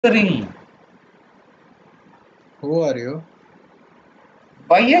Ring. Who are you?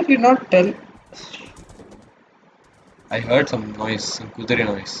 Why have you not tell? I heard some noise, some kudari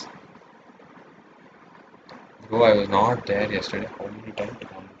noise. Bro, I was not there yesterday. How many times do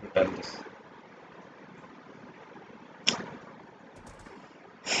I want to tell this?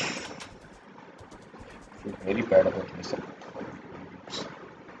 I feel very bad about myself.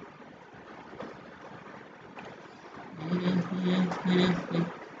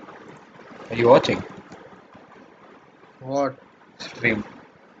 Are you watching? What? Stream.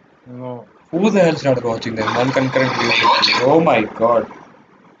 No. Who the hell started watching them? One concurrent view. Oh my god.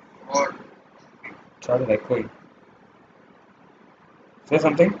 What? Started echoing. Say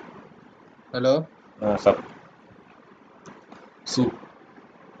something? Hello? Sup. Soup.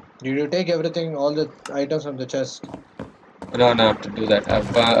 Did you take everything, all the items from the chest? No, no, to do that.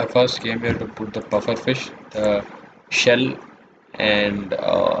 I first came here to put the puffer fish, the shell, and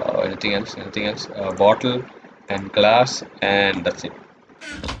anything else, bottle and glass, and that's it.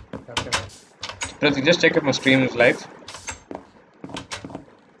 Okay. Pratik, just check if my stream is live.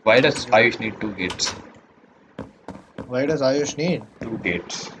 Why does Ayush need two gates? Why does Ayush need? Two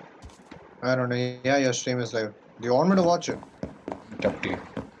gates. I don't know. Yeah, your stream is live. Do you want me to watch it? It's up to you.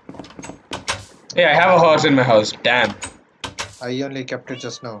 Hey, I have a horse in my house. Damn. I only kept it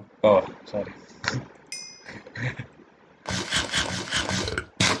just now. Oh, sorry.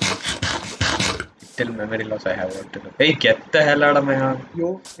 Till memory loss, I have what to do. Hey, get the hell out of my house.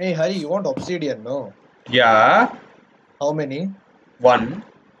 Hey, Hari, you want obsidian? No. Yeah, How many? one.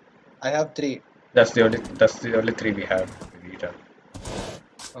 I have 3. That's the only three we have.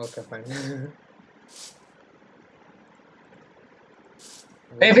 Okay, fine.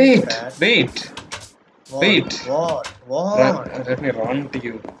 Hey, wait. What? Wait. What? Run, let me run to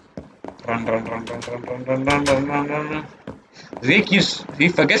you. Run. He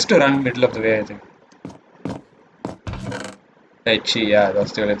forgets to run middle of the way, I think. Hey, yeah,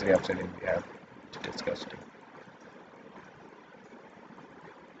 that's the only three obsidian we have. It's disgusting.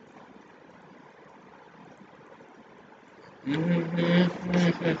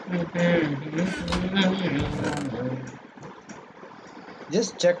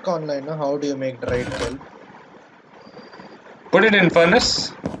 Just check online. No? How do you make dried kelp? Put it in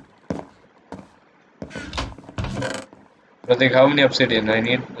furnace. Pratik, how many obsidian I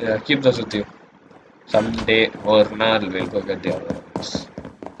need? Keep those with you. Someday or now we'll go get the other ones.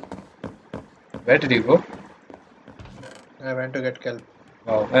 Where did you go? I went to get kelp.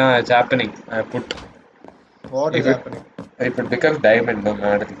 Wow, it's happening. What is happening? If it becomes diamond, no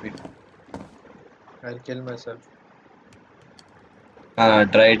matter it'll be. I'll kill myself.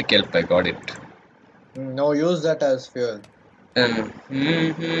 Dried kelp, I got it. No, use that as fuel.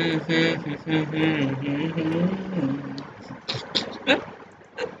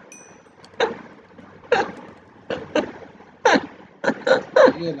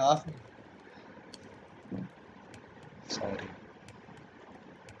 Why are you laughing? Sorry.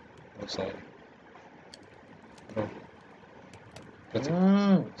 Oh, sorry. No.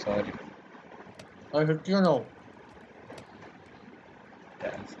 Sorry. I hit you now.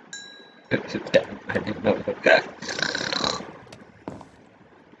 Damn. Damn, I didn't know that.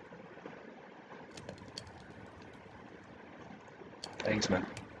 Thanks, man.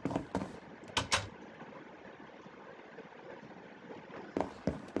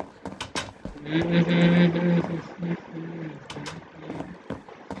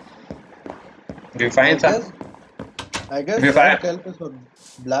 Do you find some? I guess If you dried find, kelp is for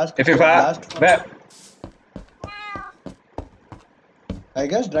blast. if you find, Blast. I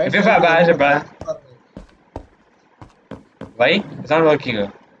guess dried if you kelp find, is only for blast furnace. why? It's not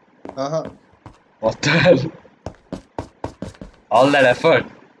working. What the hell? All that effort.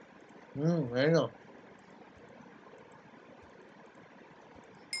 I know.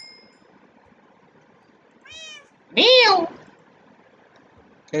 Meow.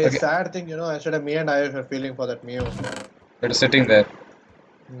 Hey, sad thing, yesterday me and I were feeling for that mew. It is sitting there.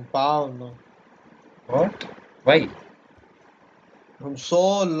 Pound, no. What? Why? From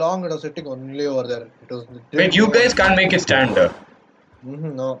so long it was sitting only over there. It was. Wait, you guys can't make it stand up.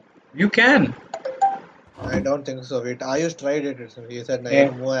 No. You can. I don't think so. Ayush tried it. He said, Yeah.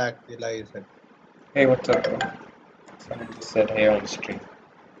 "No, actually," he said. Hey, what's up, bro? Someone just said hey on stream.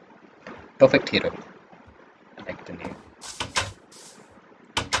 Perfect hero. I like the name.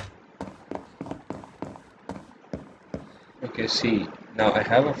 Okay, see. Now I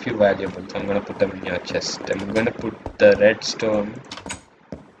have a few valuables. I'm gonna put them in your chest. I'm gonna put the redstone.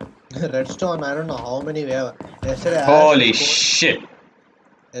 Redstone, I don't know how many we have. Holy shit!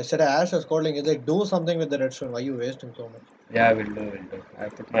 Yesterday Ash was calling. He's like, do something with the redstone. Why are you wasting so much? Yeah, will do, will do. I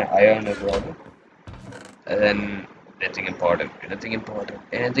put my iron as well. And then anything important, nothing's important.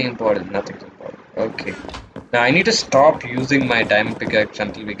 Okay. Now I need to stop using my diamond pickaxe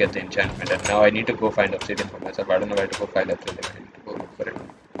until we get the enchantment. And now I need to go find obsidian for myself. I don't know where to go find obsidian. I need to go look for it.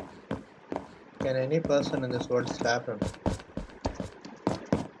 Can any person in this world slap him?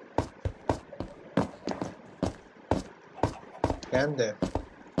 Can they?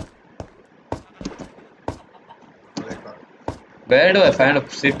 No, they can't. Where do I find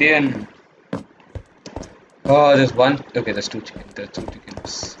obsidian? Oh, there's one. Okay, there's two chickens. There's two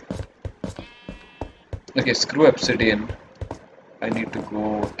chickens. Okay, screw obsidian. I need to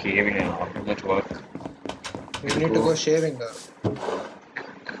go caving and too much work. You need to go shaving.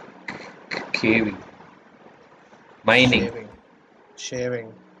 Caving. Mining.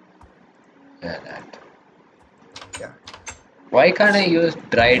 Shaving. Yeah, that. Yeah. Why can't I use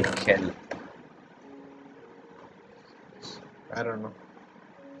dried kelp? I don't know.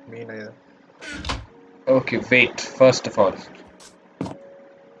 Me neither. Okay, wait. First of all,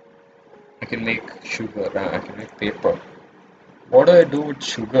 I can make sugar. I can make paper. What do I do with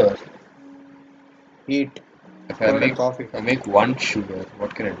sugar? Eat. If I Put it in make coffee. if I make one sugar,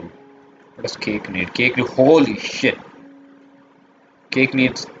 what can I do? What does cake need? Holy shit! Cake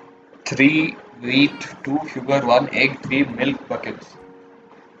needs 3 wheat, 2 sugar, 1 egg, 3 milk buckets.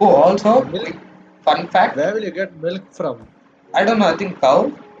 Oh, also, Milk? like, fun fact. Where will you get milk from? I don't know. I think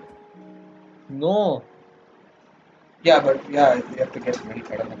cow. No. Yeah, but yeah, we have to get milk.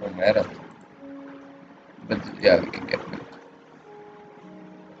 I don't know from where. But yeah, we can get milk.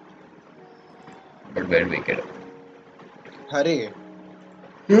 But where do we get it? Hurry.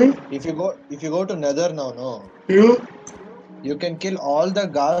 Hmm? If you go to Nether now, no. Yeah. You can kill all the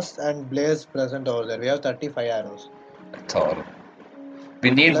ghast and blaze present over there. We have 35 arrows. That's all. We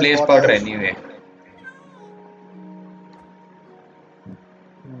need Plus blaze what I powder have. anyway.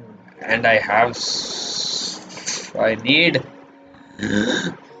 Hmm. And I have. I need.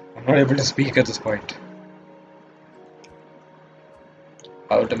 I'm not able to speak at this point.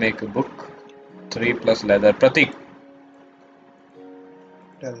 How to make a book? 3 plus leather. Pratik.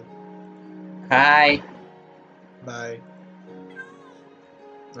 Tell. Hi. Bye.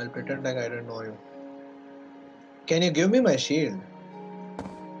 I'll pretend like I didn't know you. Can you give me my shield?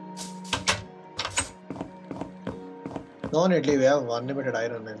 No need, we have unlimited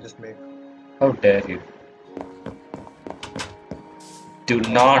iron. I'll just make. How dare you? Do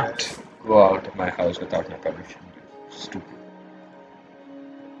How not dare. go out of my house without my permission. Stupid.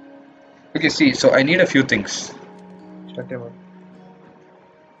 Okay, see, so I need a few things. Shut him up.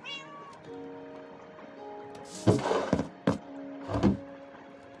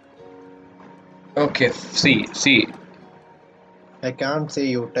 Okay, see. I can't say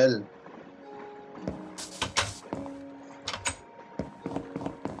you tell.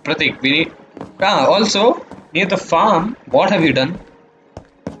 Pratik, we need. Also, near the farm, what have you done?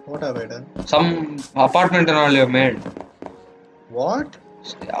 What have I done? Some apartment and all you've made. What?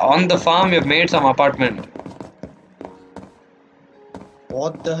 On the farm, you've made some apartment.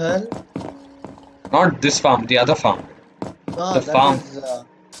 What the hell? Not this farm, the other farm. Ah, The that farm. is.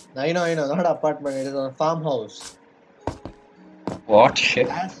 I know, not apartment. It is a farmhouse. What shit?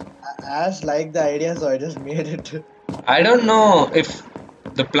 As like the idea, so I just made it. I don't know if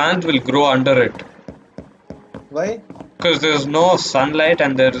the plant will grow under it. Why? Because there's no sunlight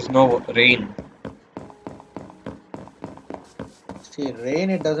and there is no rain. See, rain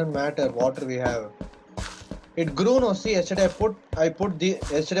it doesn't matter. Water we have. It grew no. See, yesterday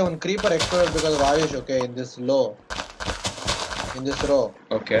yesterday one creeper exploded because of Ayush. Okay, in this row.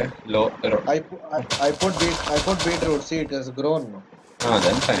 Okay, low. I put beetroot. See, it has grown. Ah,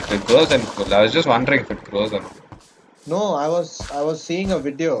 then fine. If it grows, then cool. I was just wondering if it grows or not. No, I was seeing a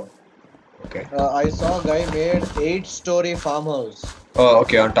video. Okay. I saw a guy made 8-story farmhouse. Oh,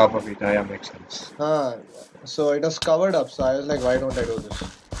 okay, on top of it. Yeah, makes sense. So it was covered up. So I was like, why don't I do this?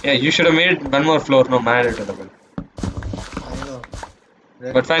 Yeah, you should have made one more floor. No, man, it would have been. I know.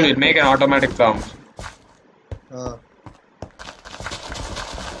 But fine, we'll make an automatic farm. Uh,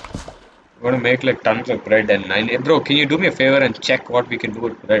 We're gonna make like tons of bread and bro, can you do me a favor and check what we can do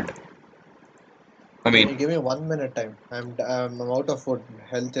with bread? I can mean, you give me 1 minute time? I'm out of food.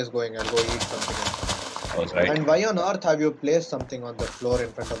 Health is going. I'll go eat something else. I was right. And why on earth have you placed something on the floor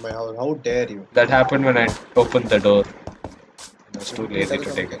in front of my house? How dare you? That happened when I opened the door. I was too Can you lazy tell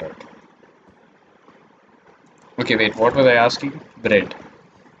to take it something? out. Okay, wait, what was I asking? Bread.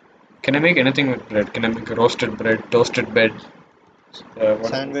 Can I make anything with bread? Can I make roasted bread, toasted bread? What?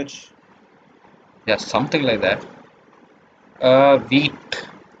 Sandwich. Yeah, something like that. Wheat.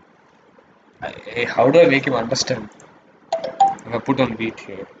 How do I make him understand? I put on beat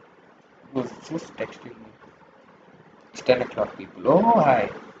here. Who's texting me? It's 10 o'clock, people. Oh, hi.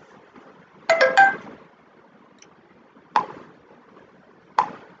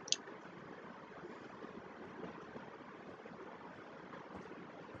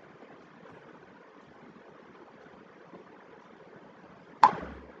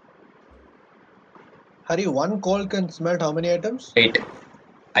 Hari, one coal can smelt how many items? 8.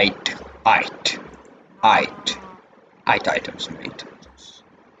 8. 8. 8. 8 items, mate.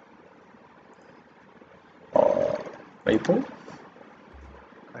 People,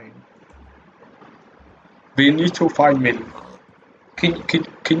 Fine. we need to find milk.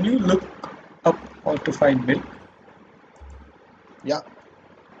 Can you look up how to find milk? Yeah.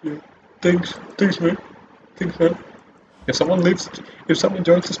 Yeah. Thanks, man. Thanks, man. If someone leaves, if someone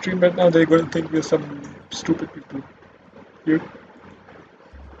joins the stream right now, they're going to think we're some stupid people. You,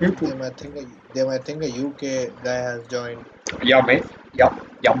 They people. might think a UK guy has joined. Yeah, mate. Yup,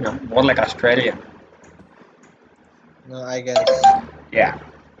 yum, yum. More like Australian. No, I guess Yeah.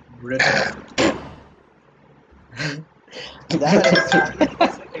 Britain. That's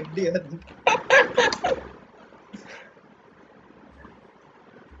 100% Indian.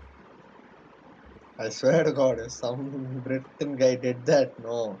 I swear to God, if some Britain guy did that,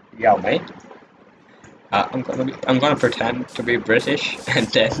 no. Yeah, mate. I'm gonna pretend to be British, and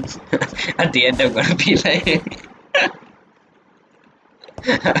then at the end I'm gonna be like,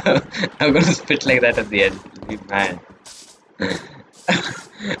 I'm gonna spit like that at the end. Be mad.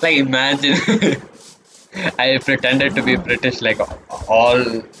 Like imagine, I pretended to be British like all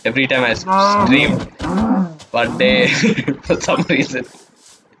every time I streamed. One day, for some reason,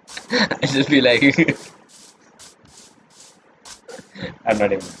 I just be like, I'm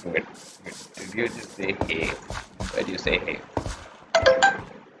not even good. Did you just say hey? Why do you say hey?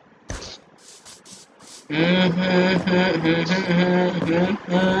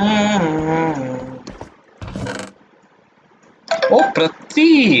 Oh,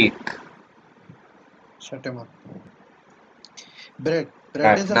 Pratik! Shut him up. Bread.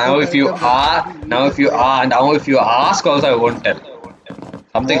 Bread is a Now food if you item that can are, be eaten by now if you ask also I won't tell.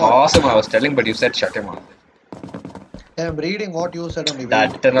 Something what? awesome I was telling, but you said shut him up. I'm reading what you said only. Wait.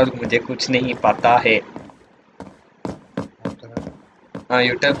 That tunnel मुझे कुछ नहीं पता है. What the hell?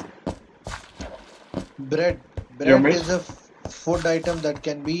 You tell. Bread. Yeah, Bread mate. is a food item that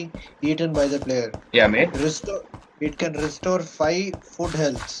can be eaten by the player. Yeah, mate. Restore. It can restore 5 food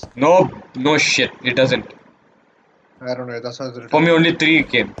healths. No, no shit. It doesn't. I don't know. That's how it's For written. me, only 3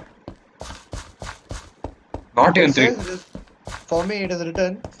 came. Not It even 3. says this. For me, it is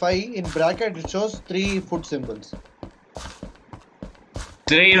written 5 in bracket. It shows 3 food symbols.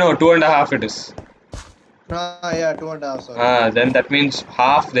 3, no, 2.5 it is. Ah, yeah, 2.5. Sorry. Then that means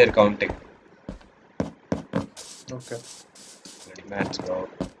half they're counting. Okay. Bloody maths, bro.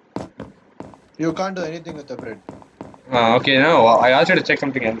 You can't do anything with the bread. Okay, no, I asked you to check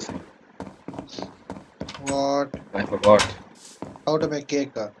something else. What? I forgot. How to make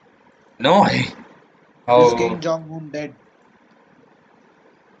cake? No, Is how? King Jong-un dead?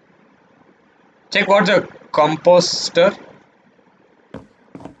 Check what's a composter?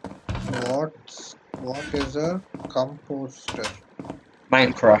 What is a composter?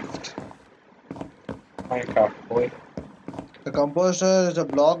 Minecraft. Minecraft, boy. A composter is a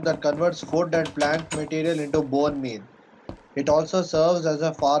block that converts food and plant material into bone meal. It also serves as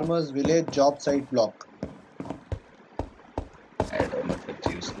a farmer's village job site block. I don't know if it's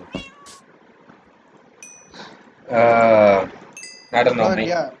useful. Uh, I don't No, know, and mate.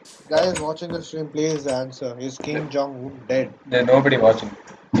 yeah, guys watching the stream, please answer. Is King Jong-un dead? There's nobody watching.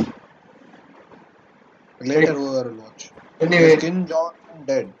 Later, whoever will watch. Is Anyway, King Jong-un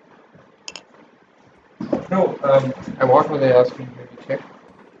dead? no, what were they asking you to check?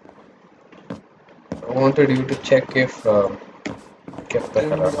 I wanted you to check if, get the hell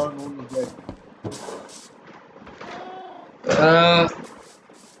King out. Jong-un is dead.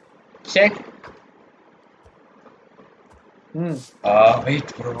 Check. Hmm.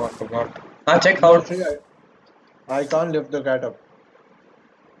 Wait, bro, I forgot. Check No, how. see, I can't lift the cat up.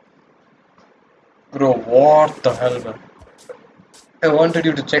 Bro, what the hell, man? I wanted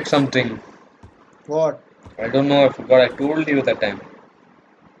you to check something. What? I don't know, I forgot. I told you that time.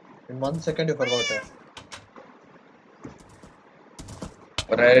 In 1 second, you forgot it.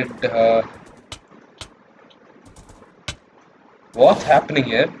 Red, what's happening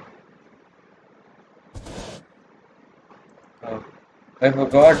here? Oh, I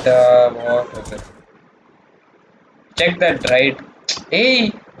forgot, what was it? Check that right. Hey,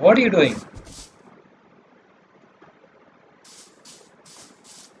 what are you doing?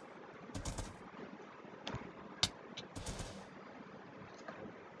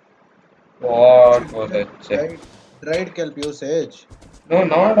 What Should was check it? Check. dried kelp usage. No,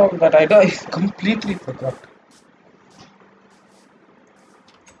 not all that. I completely forgot.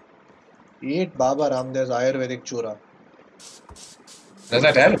 Eat Baba Ramdev's Ayurvedic chura. Does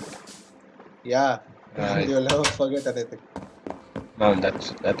that help? Yeah, Uh, you'll never forget anything. no,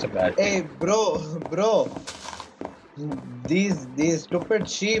 that's a bad thing. Hey, bro, bro, these stupid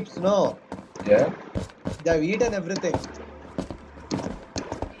sheeps, no, Yeah. they've eaten everything.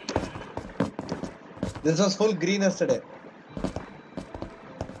 This was full green yesterday.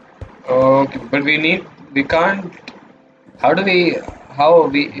 Okay, but we can't. How do we? How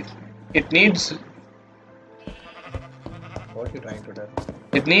we? It needs. What you trying to tell?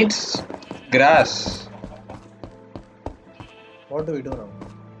 It needs grass. What do we do now?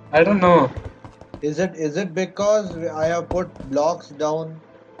 I don't know. Is it because I have put blocks down?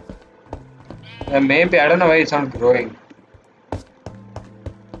 Maybe I don't know why it's not growing.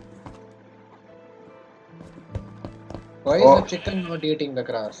 Why is the Oh, chicken not eating the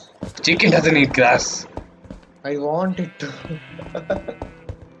grass? chicken doesn't eat grass. I want it to.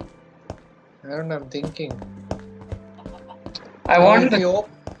 I don't know, I'm thinking. I Now wanted if we to. op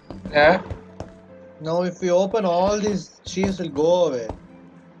Yeah. now if we open all these sheeps will go away.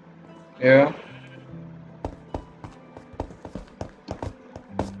 Yeah.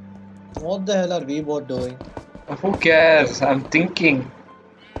 What the hell are we both doing? Who cares? I'm thinking.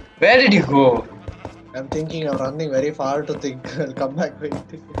 Where did you go? I'm thinking I'm running very far to think. I'll come back wait.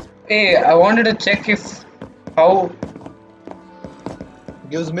 Hey, I wanted to check if how.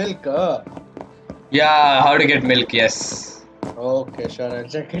 Gives milk, Yeah, how to get milk? Yes. Okay, sure, I'll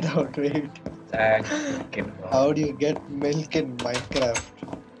check it out. Wait. Thank fucking How God. do you get milk in Minecraft?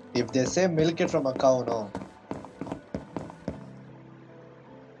 If they say milk it from a cow, no.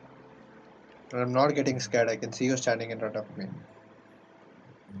 I'm not getting scared. I can see you standing in front of me.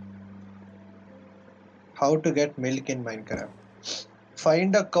 How to get milk in Minecraft?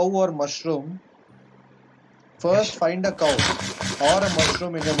 Find a cow or mushroom. First, find a cow or a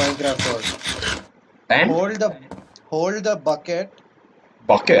mushroom in your Minecraft world. And Hold the hold the bucket.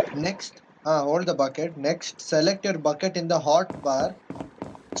 bucket. Next, hold the bucket. Next, select your bucket in the hot bar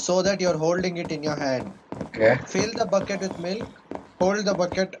so that you're holding it in your hand. Okay. Fill the bucket with milk. Hold the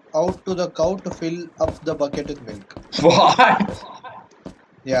bucket out to the cow to fill up the bucket with milk. What?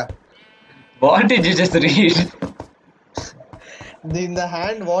 Yeah. What did you just read? In the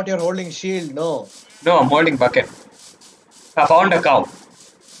hand, what you're holding, shield. No. No, I'm holding bucket. I found a cow.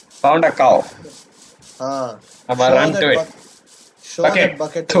 Found a cow. Ah. I'm gonna Show run to that it. buck. Show that Bucket.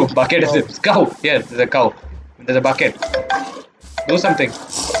 bucket to Two. the Bucket is cow. it? Cow. Here, there's a cow. There's a bucket. Do something.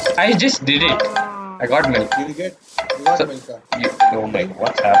 I just did it. I got milk. You got So, milk. oh my, Can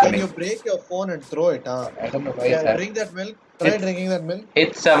what's can happening? you break your phone and throw it? I don't know why it's Yeah, happening. drink that milk. Try It's drinking that milk.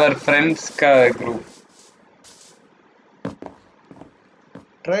 it's our friends group.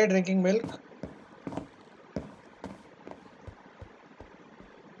 Try drinking milk.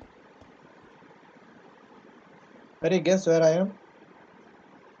 Very guess where I am?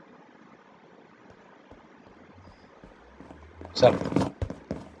 So,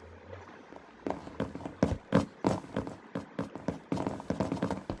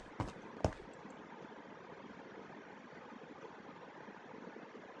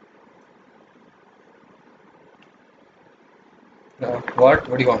 what?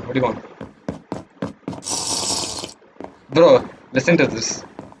 What do you want? What do you want? Bro, listen to this.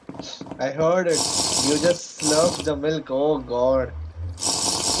 I heard it. You just slurped the milk. Oh God.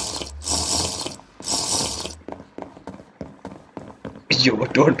 You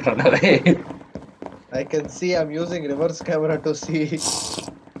don't run away. I can see I'm using reverse camera to see.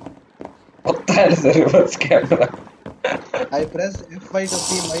 What the hell is a reverse camera? I pressed F5 to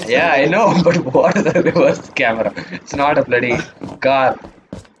see myself. Yeah, I I can know, see. but what is a reverse camera? It's not a bloody car.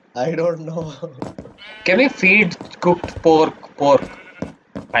 I don't know. Can we feed cooked pork?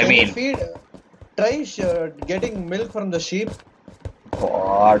 I Can you mean, feed? Try getting milk from the sheep.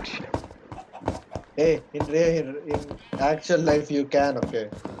 what? Hey, in actual life you can. Okay.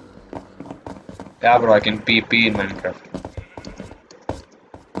 Yeah, bro, I can pee in Minecraft.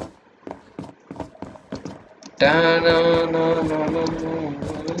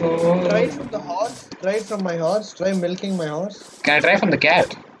 Try from the horse. Try from my horse. Try milking my horse. Can I try from the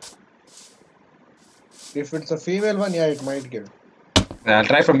cat? If it's a female one, yeah, it might give. I'll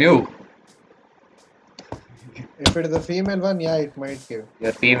try from you. If it is a female one, yeah, it might give.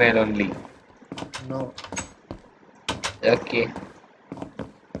 You're female only. No. Okay.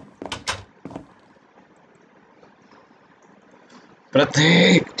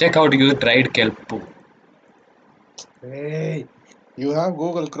 Pratik, check out your dried kelp poo. Hey. You have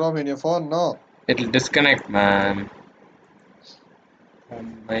Google Chrome in your phone, no? It'll disconnect, man.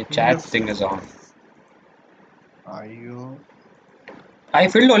 My In your chat thing is on. are you I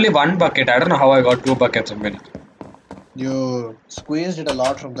filled only one bucket. I don't know how I got 2 buckets of milk. you squeezed it a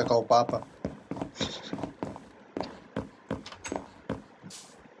lot from the cow papa.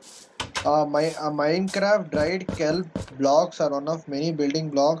 Minecraft dried kelp blocks are one of many building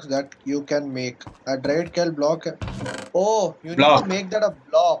blocks that you can make. A dried kelp block. Oh, you need to Block. make that a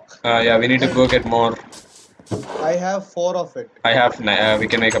block. Yeah, we need to I go get more. I have 4 of it. I have. We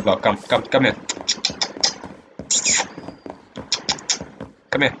can make a block. Come here.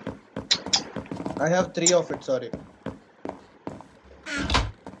 Come here. I have 3 of it. Sorry.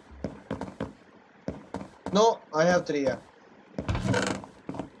 No, I have 3. Yeah.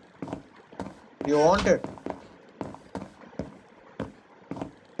 You want it,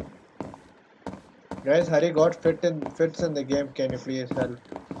 guys? Harry got fits in the game. Can you please help?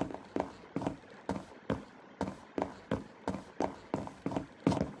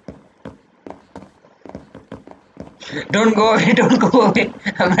 Don't go away. Don't go away.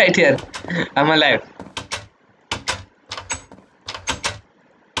 I'm right here. I'm alive.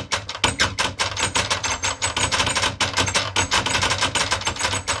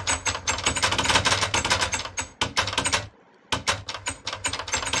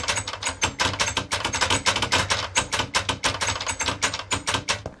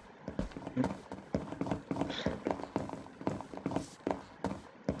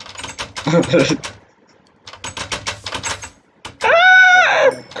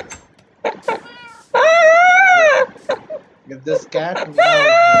 If this cat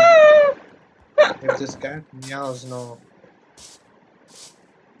meows, no. If this cat meows, no.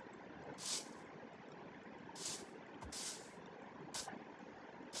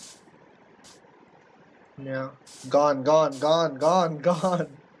 Yeah. Gone, gone, gone, gone, gone.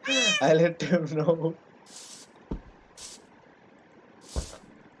 I let him know.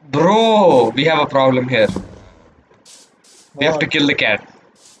 Bro, we have a problem here. We have to What? kill the cat.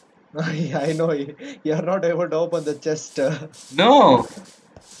 I know you're not able to open the chest. No,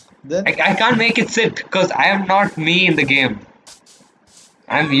 Then, I can't make it sit because I am not me in the game.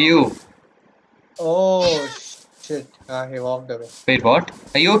 I'm you. oh shit! He walked away. Wait, what?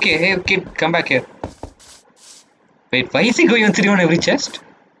 Are you okay? Hey, kid, come back here. Wait, why is he going on 3 on every chest?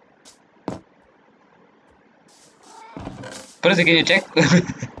 Prasad, can you check?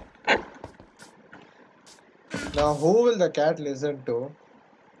 Now, who will the cat listen to?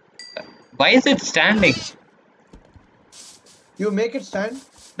 Why is it standing? You make it stand?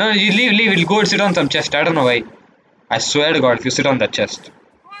 No, you leave. It'll go and sit on some chest. I don't know why. I swear to God, if you sit on that chest.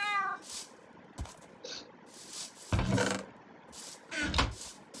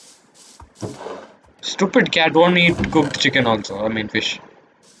 Stupid cat won't eat cooked chicken also. I mean fish.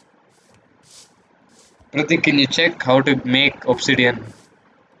 Pratik, can you check how to make obsidian?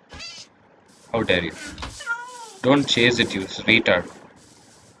 How dare you? Don't chase it, you retard.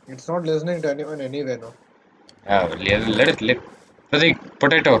 It's not listening to anyone anyway, no. Yeah, let it live. Pratik,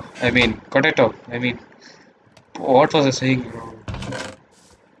 potato. I mean, potato. I mean, what was I saying?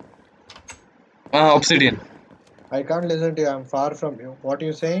 Obsidian. I can't listen to you. I'm far from you. What are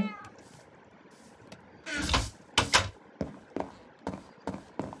you saying?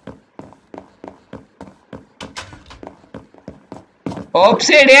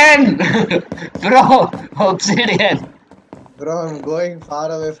 Obsidian! Bro, obsidian. Bro, I'm going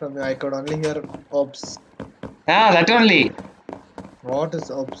far away from you. I could only hear ops. Ah, that only. What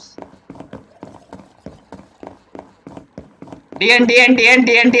is ops? DN.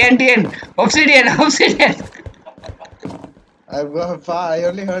 Obsidian, obsidian. I've gone far. I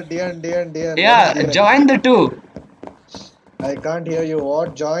only heard DN. What is Yeah, DN? join the two. I can't hear you.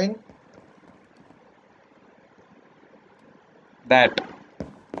 What? Join? That.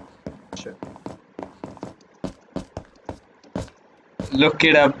 Shit. Look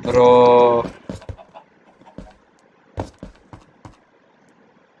it up, bro.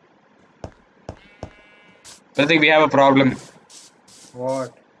 I think we have a problem.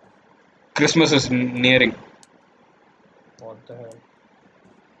 What? Christmas is nearing. What the hell?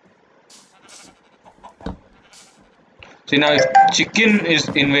 See now, if chicken is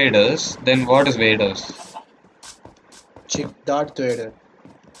invaders, then what is vaders? Darth Vader.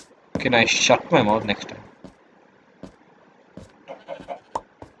 Can I shut my mouth next time?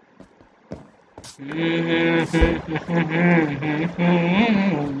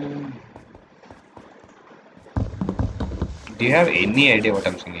 Do you have any idea what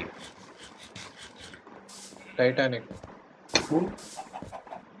I'm singing? Titanic.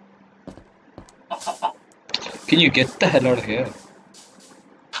 Can you get the hell out of here?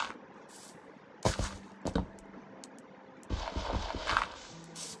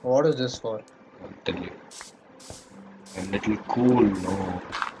 What is this for? I'll tell you. I'm a little cool, no.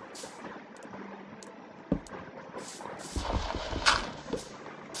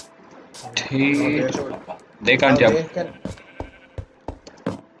 Now they Tate. should. They can't Now jump. they can.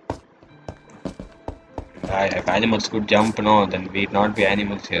 If animals could jump, no, then we'd not be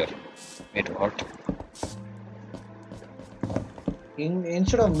animals here. Wait, what?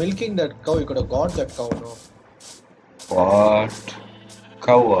 Instead of milking that cow, you could have got that cow. No. What?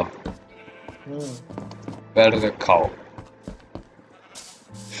 Cow? Hmm. Where is the cow?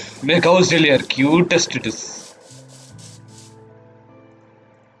 My cow is still here. Cutest it is.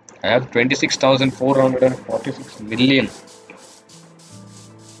 I have 26,446 million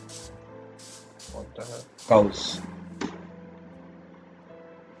What the hell? cows.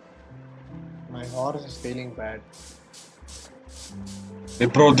 My horse is feeling bad. Hey,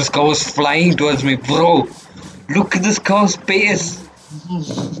 bro, this cow is flying towards me, bro. Look at this cow's pace.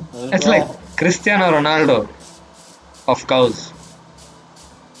 It's like Cristiano Ronaldo of cows.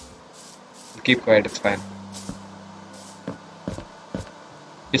 Keep quiet, it's fine.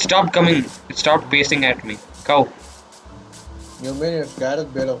 It stopped coming. It stopped pacing at me. Cow. You mean it's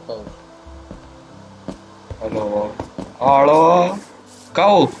Gareth Bale of cows? Hello. Hello.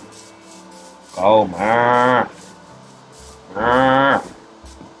 Cow. Cow. Ma. Ma.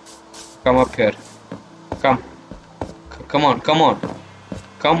 Come up here. Come. Come on. Come on.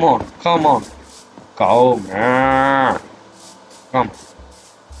 Come on. Come on. Cow. Ma. Come.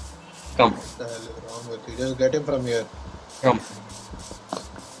 Come. What the hell is wrong with you? Just get him from here. Come.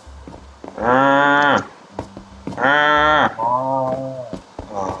 Ah. Ah.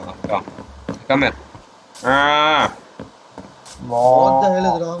 Come. Come here. Ah. What the hell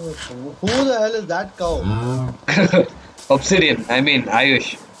is wrong with you? Who the hell is that cow? Obsidian. I mean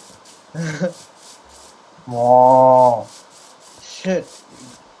Ayush. Shit.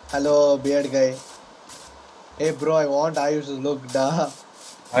 Hello, beard guy. Hey bro, I want Ayush to look. Da.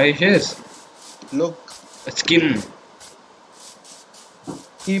 Ayush is Look. skin.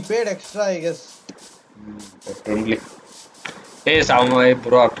 He paid extra, I guess. Totally. Hey, Samurai,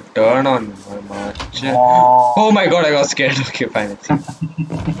 bro, I have to turn on my match. Oh my god, I got scared. Okay, fine.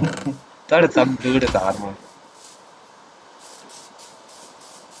 Thought it's some dude with armor.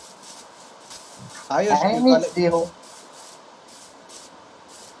 Ayush, I you miss you.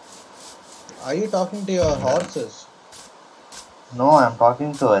 are you talking to your horses? No, I'm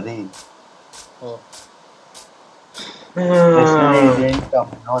talking to Ari. Oh. Yesterday he didn't come.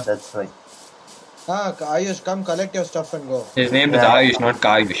 No, that's why. Ah, Ayush, come collect your stuff and go. His name is Yeah. Ayush, not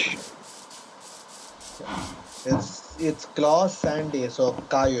Kayush. It's Klaus Sandy, so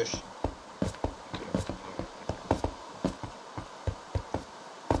Kayush.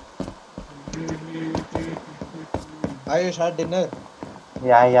 Ayush had dinner.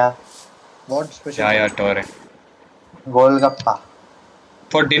 Yeah. What special? Yeah, Tore. Golgappa.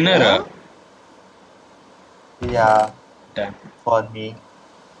 For dinner, Huh? Yeah, damn. for me.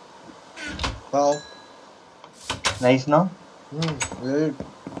 Wow. Nice, no? Good.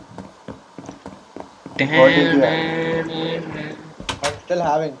 What did you have? I'm still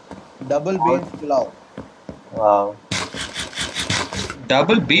having double beans pulao. Wow.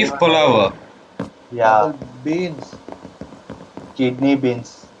 Double beef pulao. Yeah, Double beans. kidney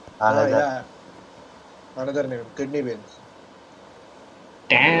beans. Yeah, Another. yeah. Another name, kidney beans.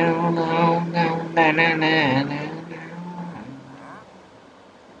 Down, down, down, down, down, down.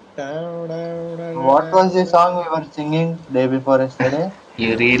 What was the song we were singing day before yesterday?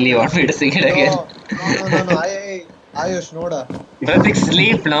 You really want me to sing it again? No. Ayush, Noda. Pratik,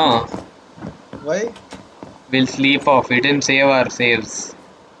 sleep now. Why? We'll sleep off. We didn't save our saves.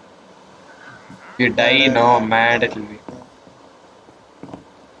 You die now, mad it'll be.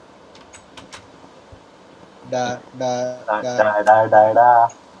 Da. Da da da da da. Da.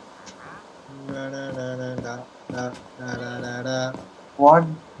 What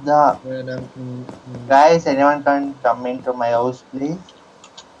the? Guys, anyone can come into my house, please?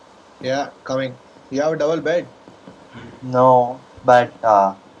 Yeah, coming. You have a double bed. No, but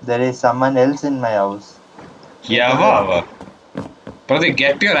there is someone else in my house. Yeah, wow. Pratik,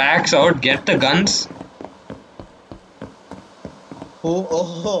 get your axe out, get the guns. Who?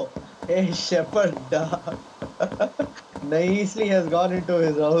 Oh, hey, Shepherd. Da. Nicely has gone into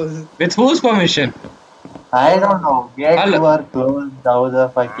his house. With whose permission? I don't know. Get Hello. were closed. How the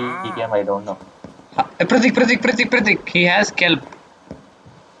fuck he came? I don't know. Pratik. He has kelp.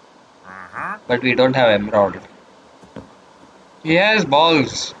 But we don't have emerald. He has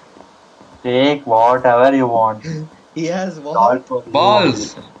balls. Take whatever you want. He has All what? for you Balls. only.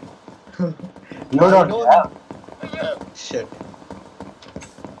 You don't have. Shit.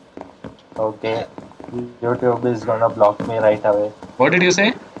 Okay. YouTube is gonna block me right away. What did you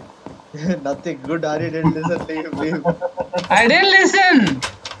say? Nothing. Good, Ari didn't listen. Leave, leave. I didn't listen.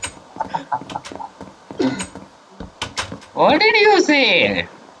 What did you say?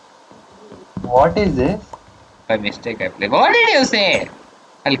 What is this? By mistake I played. What did you say?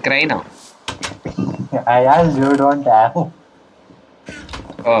 I'll cry now. I asked you don't have.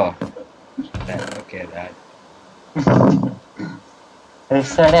 Oh, that, okay, that.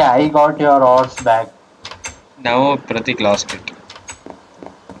 Yesterday I got your horse back. Now Pratik lost it.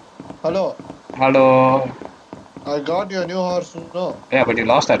 Hello. Hello. I got your new horse. No. Yeah, but you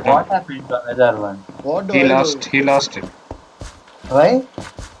lost that What now. happened to another one? What do He I lost. do? He lost it. Why?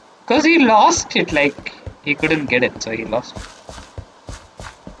 Cause he lost it. Like he couldn't get it, so he lost.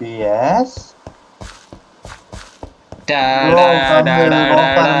 Yes. Da Bro, da come da we'll da go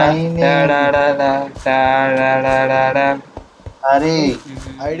da for da da mining. da da da da da da da. Hey, Hurry.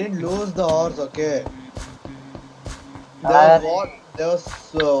 I didn't lose the horse. Okay. There was what? Hurry. There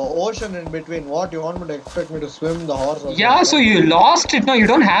was ocean in between. What you want me to expect me to swim the horse or Yeah, so something? you lost it now. You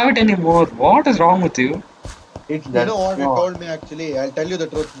don't have it anymore. What is wrong with you? You know That's what it true. told me actually? I'll tell you the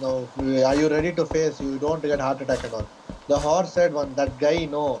truth now. Are you ready to face? You don't get heart attack and all. The horse said one. That guy,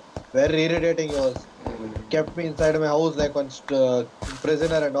 no, very irritating. He was kept me inside my house like one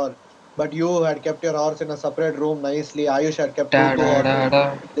prisoner and all. But you had kept your horse in a separate room nicely. Ayush had kept Da two da da horses. da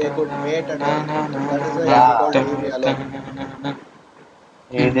They da could mate and na all. na na That is na why he Yeah. told na leave me da alone. na na.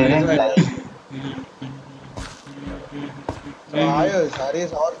 He That is didn't why I like. left. So Ayush,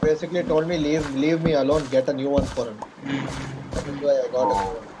 Hari's horse basically told me leave me alone. Get a new one for him. That is why I got a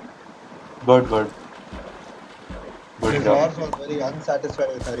new Oh, one. good, good, good His job. horse was very unsatisfied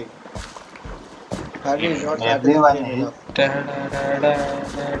with Hari. Hari is not satisfying Everyone him is. enough. Da da da da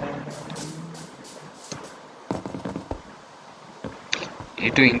da da.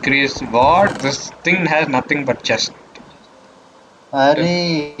 Need to increase what? This thing has nothing but chest.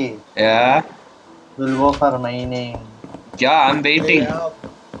 Hurry. Yeah, We'll go for mining. yeah, I'm Hey, waiting. yeah,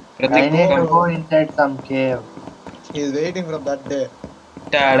 I Pratik, we'll need to come. go go. inside some cave. He's waiting from that day.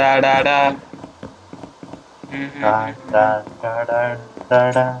 Da da da da. Da, da, da, da,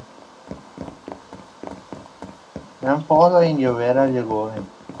 da, da. I'm following you. Where are you going?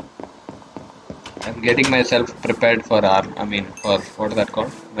 I'm getting myself prepared for I mean, for what is that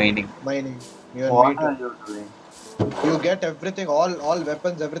called? Mining. Mining. You and me What too. are you doing? You get everything, all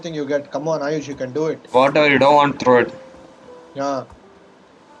weapons, everything you get. Come on, Ayush, you can do it. Whatever you don't want, throw it. Yeah.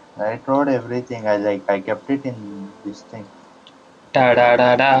 I tried everything. I kept it in this thing. Da da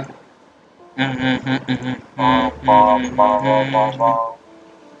da da. Ba, ba, ba, ba, ba, ba.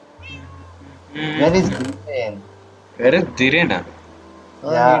 Where is Deepan? Where is Dhirena? He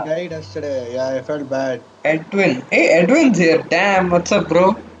Yeah, died yesterday. Yeah, I felt bad. Edwin. Hey, Edwin's here. Damn, what's up,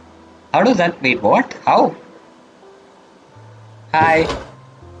 bro? How does that wait? What? How? Hi.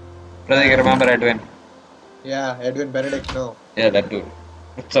 Pratik, Hi. remember Edwin? Yeah, Edwin Benedict. No. Yeah, that dude.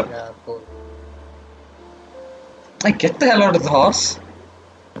 What's up? Yeah, cool. I get the hell out of the horse.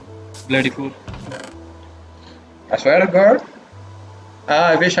 Bloody fool. I swear to God.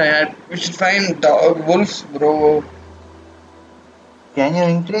 I wish I had. We should find wolves, bro. can you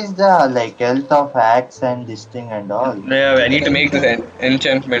increase the health of axe and this thing and all? Yeah, You I can need to make this enchant.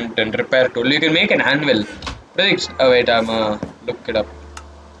 enchantment and repair tool. You can make an anvil. Pratik, oh wait, I'm look it up.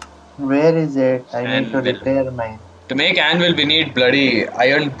 Where is it? I need to Anvil. repair mine. To make anvil, we need bloody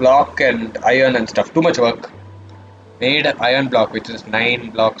iron block and iron and stuff. Too much work. Made iron block, which is 9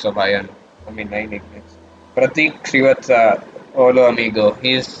 blocks of iron. I mean 9 ignites. Pratik Srivatsa, Olo amigo.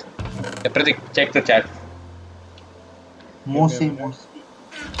 He's Pratik. Check the chat. Give me a Moosey, minute. Moosey.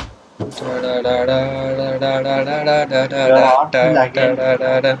 Your horse will again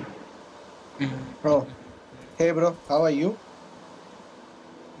die. Oh, hey bro, how are you?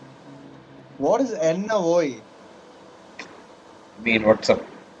 What is Enna? I mean, what's up?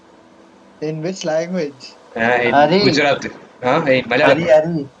 In which language? In Hurry, Gujarat. In hurry, Malayalam.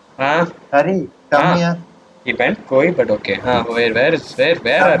 hurry, Huh? hurry. Come Huh? here, He meant Koi, but okay.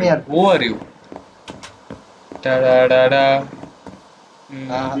 Where come are you? here. Who are you? Da da da da.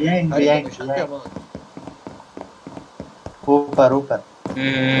 Behind, Hari, can behind, you shut your behind. mouth? Upar, upar.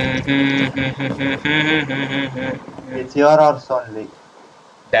 It's your horse only.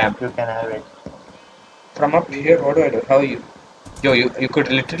 Damn. You can have it. From up Leave me here, what do I alone. do? How you? Yo, you could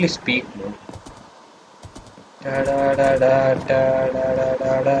literally speak, bro. Da da da da da da da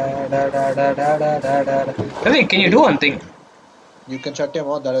da da da da da da da da da. Pratik, can you do one thing? You can shut your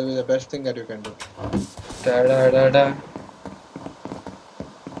mouth. That will be the best thing that you can do. Da da da da.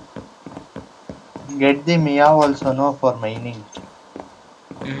 Get the Mia also no for mining.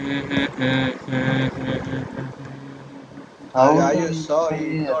 How do You you saw he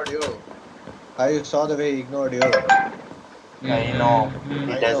fail? ignored you. You saw the way he ignored you. I know.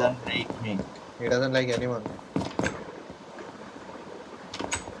 He I know. doesn't like me. He doesn't like anyone.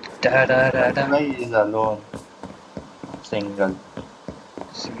 Da da da That's da. why he is alone. Single.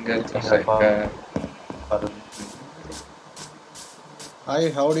 Single Single passenger. person.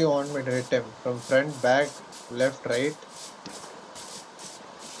 How do you want me to hit him? From front, back, left, right?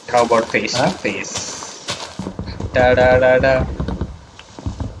 How about face to Huh? face? Da da da da.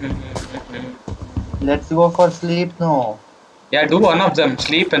 Let's go for sleep now. Yeah, do one of them.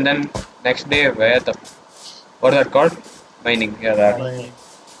 Sleep and then next day where the what is that called? Mining. Yeah, that. Mining. Mining.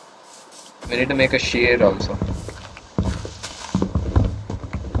 We need to make a share also.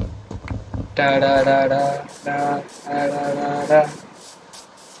 Da da da da da da da da da.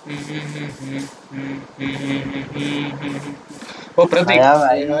 Oh, I Pratik. have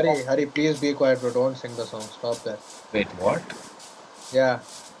Hey, idea. hurry, please be quiet, bro. Don't sing the song. Stop that. Wait, what? Yeah,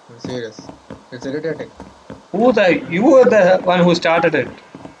 I'm serious. It's irritating. Who the? You were the one who started it.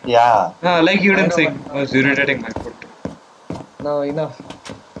 Yeah. Like you I didn't know, but sing. now Was it's not irritating good. my foot. No, enough.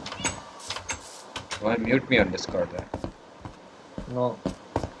 Why mute me on Discord there? No.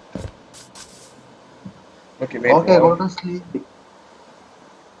 Okay, wait. Okay, go What? to sleep.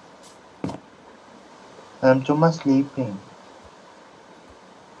 I'm too much sleeping.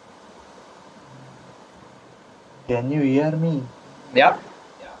 Can you hear me? Yeah.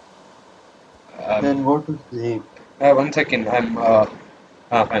 Then go to sleep. 1 second. I'm.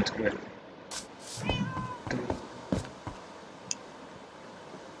 Fine. Screw it.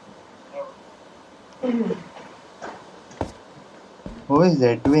 Who is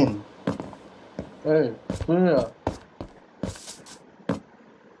Edwin? Hey, Surya.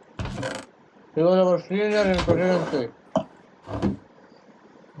 He was our senior in presidency.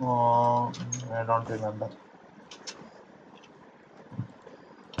 Oh, I don't remember.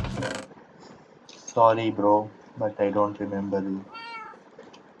 Sorry, bro, but I don't remember you.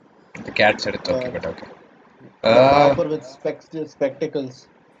 The cat said it's okay, The but okay. the Uh, topper with spectacles.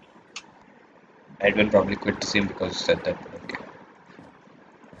 Edwin probably quit the scene because he said that. Okay.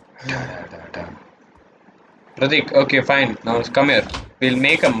 Da, da, da, da. Pratik, okay, fine. Now come here. We'll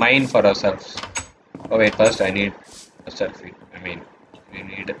make a mine for ourselves. Oh wait, first I need a selfie. I mean, we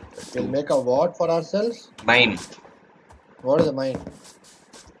need We'll two. make a what for ourselves? Mine. What is the mine?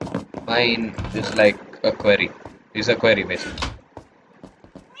 Mine is like a query. Is a query basically.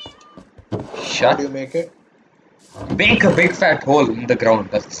 How do Shut. you make it? Make a big fat hole in the ground.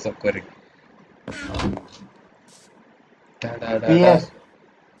 That's the query. Da da da da. PS,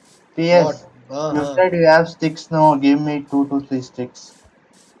 What? PS. You Uh-huh. said you have sticks now. Give me 2 to 3 sticks.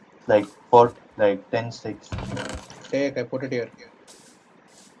 Like 4, like 10 sticks. Take, I put it here.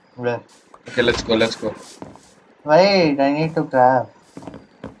 Where? Okay, let's go. Let's go. Wait, I need to craft.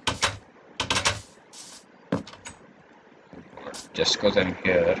 Just because I'm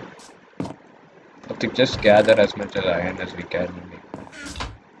here. I think just gather as much as iron as we can.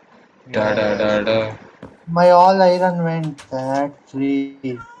 Da da Yeah, da da. sure. My all iron went. That free.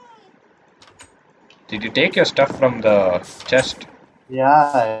 Did you take your stuff from the chest?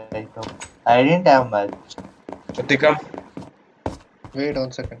 Yeah, I took. I didn't have much. Pratikam? Wait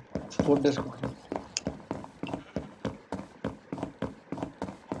 1 second. Put this.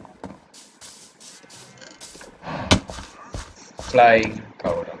 Flying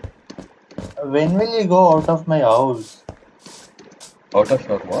powder. When will you go out of my house? Out of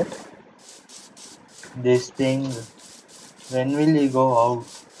your what? This thing. When will you go out?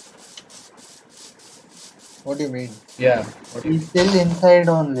 What do you mean? Yeah. What do you He's mean? still inside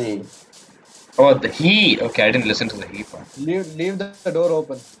only. Oh, the he. Okay, I didn't listen to the he part. Leave the door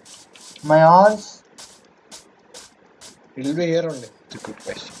open. My horse? It'll be here only. It's a good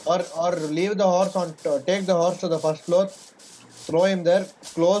question. Or leave the horse on. Take the horse to the first floor. Throw him there.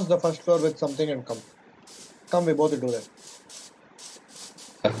 Close the first floor with something and come. Come, we both do that.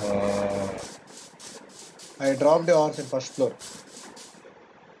 Uh, I dropped the horse in first floor.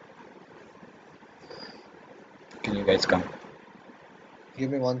 can you guys come?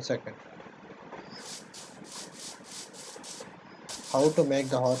 Give me 1 second. How to make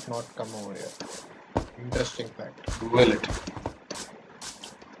the horse not come over here? Interesting fact. Google it.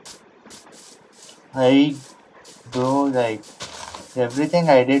 I do like everything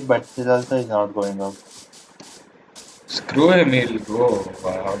I did, but still also is not going up. Screw him, he'll go.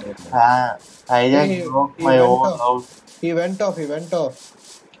 Wow. I just He, broke he my went own off. house. He went off. He went off.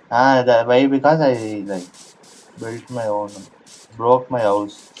 Why? Because I like built my own, broke my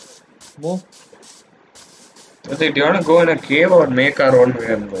house. Move. So, do you want to go in a cave or make our own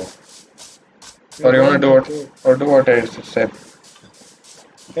way and go? We are Or you want to going do to a what? cave. Or do what I just said?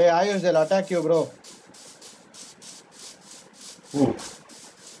 Hey, Ayush, they'll attack you, bro. Ooh.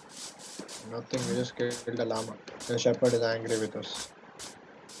 Nothing, we just killed a llama. The shepherd is angry with us.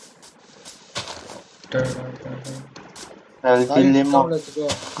 I will kill Ayush, him come, off. let's go.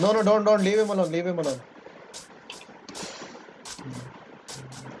 No, no, don't leave him alone, leave him alone.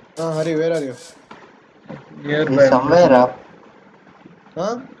 Hurry, where are you? Nearby, He's somewhere up.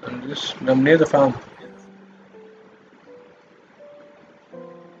 Huh? I'm near the farm.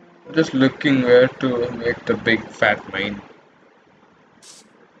 Just looking where to make the big fat mine.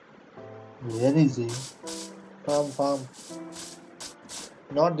 Where is he? Farm.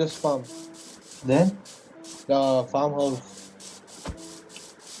 Not this farm. Then? The farmhouse.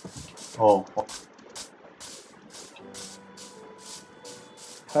 Oh,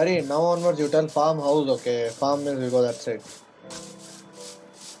 Hurry, now onwards you tell farmhouse, okay? Farm means we go that side.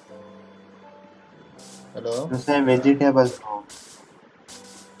 Hello? you say vegetables. Oh,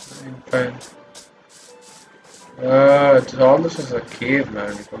 Fine. All this is a cave,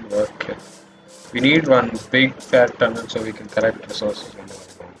 man. We can't work here. We need one big fat tunnel so we can collect resources.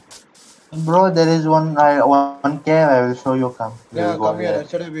 bro, there is one cave. I will show you. Come, we will Yeah, go come here. there.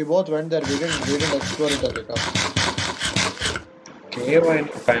 Yesterday we both went there. We didn't explore it, okay? Come. Cave, I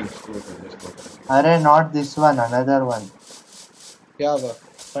fine. Cool, we'll just go there. Arey, not this one. Another one. Yeah,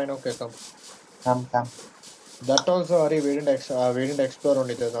 fine, okay, come. Come. That also, Hari, we didn't explore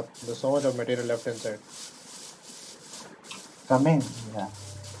only. There's so much of material left inside. Coming. Yeah.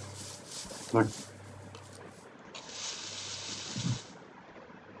 Good.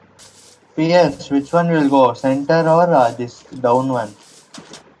 PS, which one will go? Center or this down one?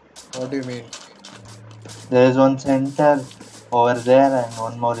 What do you mean? There is one center over there and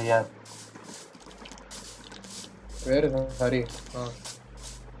one more here. Where is Hari?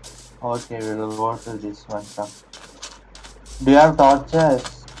 Okay, we will go to this one. Come. Do you have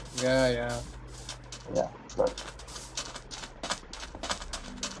torches? Yeah. Yeah, good.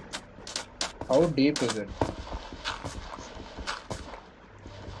 How deep is it?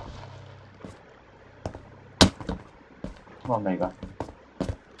 Oh my god.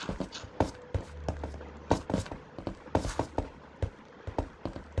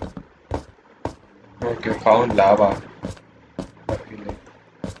 Okay, found lava.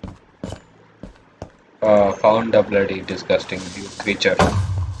 Found a bloody disgusting creature.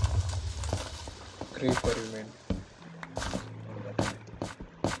 Creeper, you mean?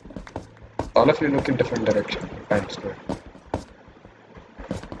 All of you look in different direction. Fine, it's good.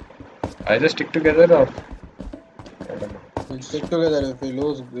 Either stick together or I don't know. We'll stick together. If we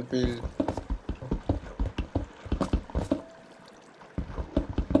lose,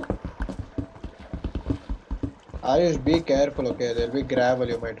 Ayush, be careful, okay? There'll be gravel,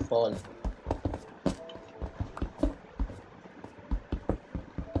 you might fall.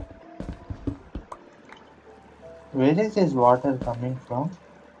 Where is this water coming from?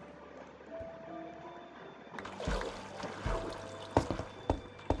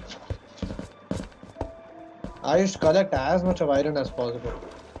 Ayush, collect as much of iron as possible.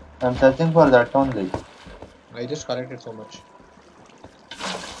 I'm searching for that only. I just collected so much.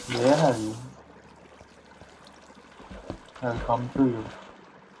 Where are you? I'll come to you.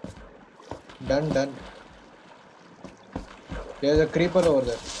 Done. There's a creeper over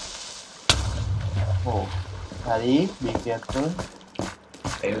there. Oh, Hari, be careful.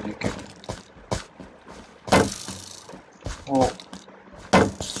 You can. Oh,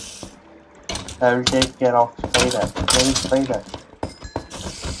 I will take care of spider. Where is spider?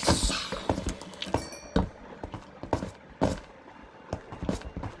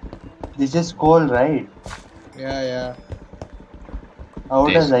 This is coal, right? Yeah. How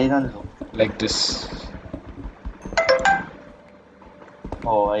This. does iron look? Like this.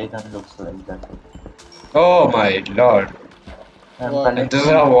 Oh, iron looks like that. Oh my lord. I'm What? And this is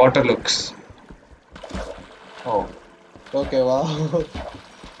collecting. how water looks. Oh, Okay, wow.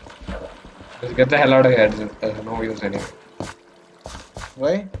 Just get the hell out of here. There's no use anymore.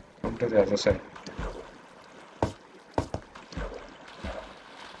 Why? Come to the other side.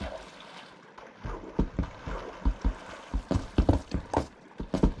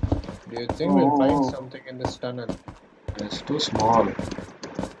 Do you think we'll find Oh. something in this tunnel? It's too small.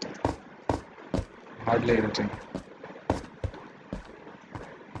 Hardly anything.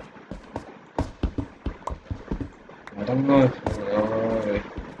 I don't know if. Oh,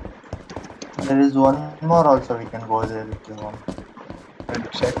 there is one more also. We can go there if you want.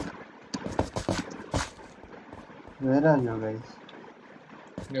 and check. Where are you guys?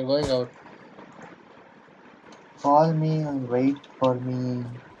 You're going out. Call me and wait for me.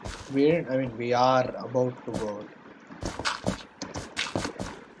 We are about to go.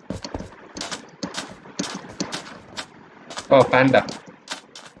 Oh, panda.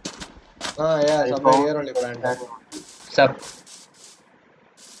 Ah, yeah, I somewhere found here only, Panda. that only. Sup?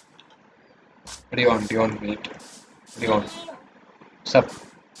 What do you want? Do you want meat? What do you want? Sup?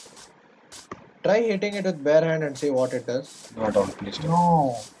 Try hitting it with bare hand and see what it does. No, don't. Please don't.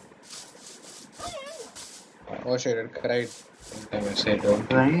 No, Oh shit, it cried. Sometimes I say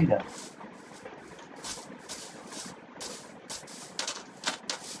don't. right.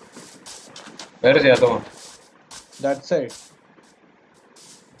 Where is the other one? That's it.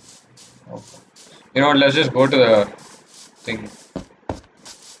 Okay. You know what? Let's just go to the thing.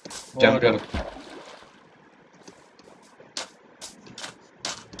 What? Jungle.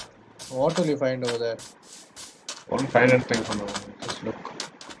 What will you find over there? Won't find anything for now. Just look.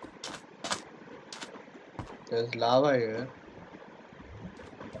 There's lava here.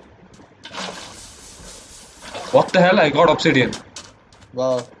 What the hell? I got obsidian.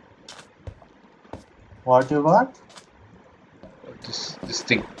 Wow. What you got? This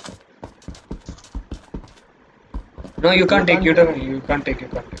thing. No, you can't take. You don't. You can't take. You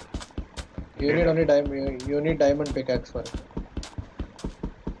can't take. You need only diamond. You need diamond pickaxe for it.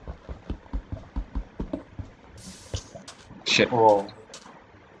 Shit. Whoa.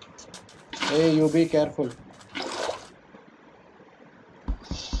 Hey, you be careful.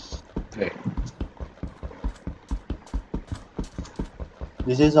 Wait.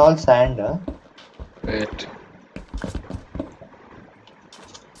 This is all sand, huh? Wait.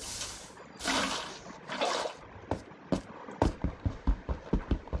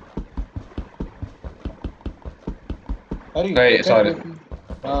 Hurry. Hey, get sorry. quickly.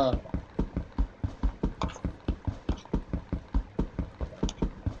 Ah.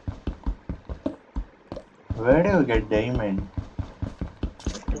 Where do you get diamond?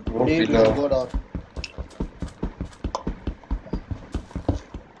 Won't Deep, be you low. go down.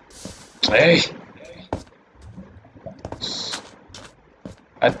 Hey.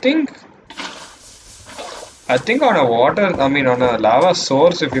 I think on a water, I mean on a lava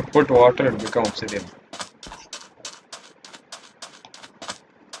source, if you put water, it becomes obsidian.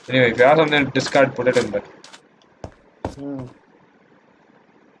 Anyway, if you have something to discard, put it in there. Hmm.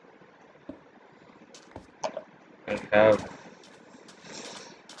 I have.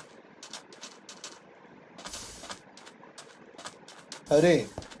 Hurry.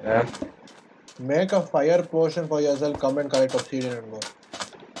 Yeah. Make a fire potion for yourself. Come and collect obsidian and go.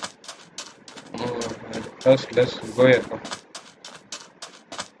 First, let's go here. Come.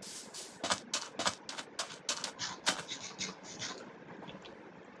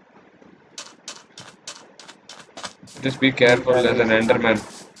 Just be careful, there's an Enderman.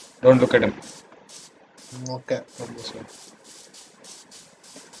 Don't look at him. Okay. Come this way.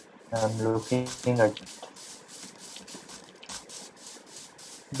 I'm looking at.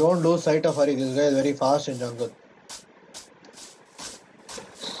 Don't lose sight of Hurry. This guy is very fast in jungle.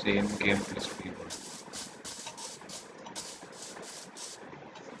 Same game plus people.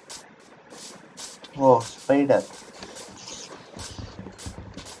 Oh, spider.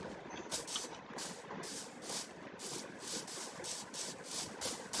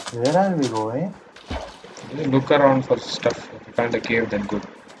 Where are we going? Just look around for stuff. If you find a cave, then good.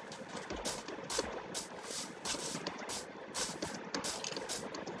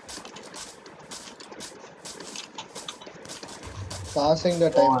 Passing the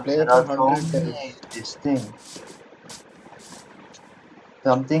time. Oh, Play there for are so 100 many. days. This thing.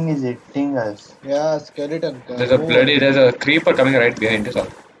 Something is hitting us. Yeah, skeleton. There's a creeper coming right behind us all.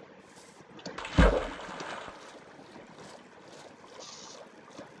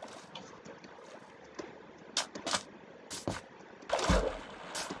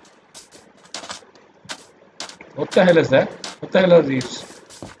 What the hell is that? What the hell are these?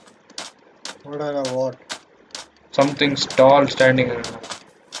 What are what? Something tall standing around.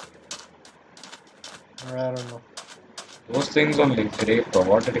 I don't know. Those things only. Grape or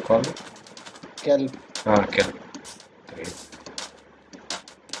what did you call it? Kelp. Ah, kelp. Grape.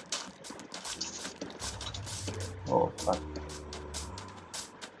 Oh, fuck.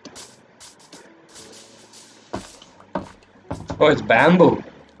 Oh, it's bamboo.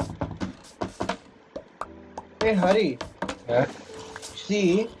 Hey, Hurry. Yeah.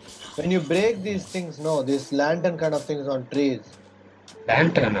 See, when you break these things, no, this lantern kind of things on trees.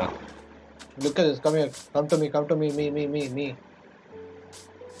 Lantern. Ah. Look at this. Come here. Come to me. Come to me. Me.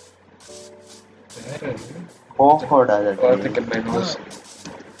 Where is it? Cocoa does Oh, I it. think in my nose.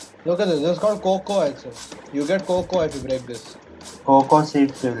 Look at this. This is called cocoa, actually. You get cocoa if you break this. Cocoa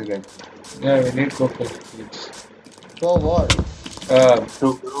seeds you will get. Yeah, we need cocoa seeds. For what? Uh,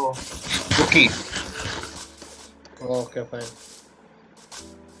 To grow. cookie. Okay, fine.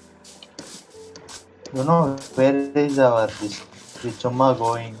 You know where is our this Vichuma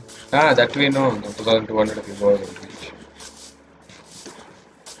going? Ah, that we know. No, 2200 if you go on the beach.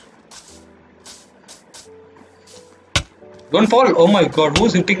 Don't fall! Oh my god,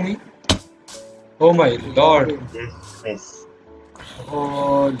 who's hitting me? Oh my What lord. is this miss?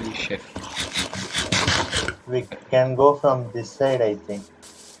 Holy shit. We can go from this side, I think.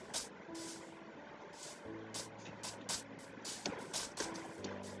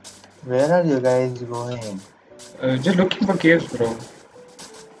 Where are you guys going? Just looking for caves, bro.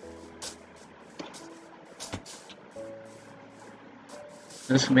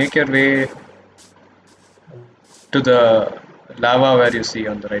 Just make your way to the lava where you see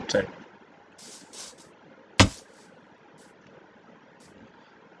on the right side.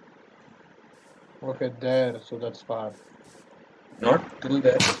 Okay, there. So that's far. Not till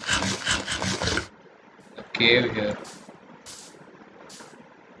there. A cave here.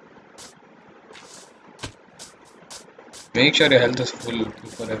 Make sure your health is full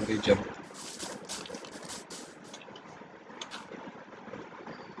before every jump.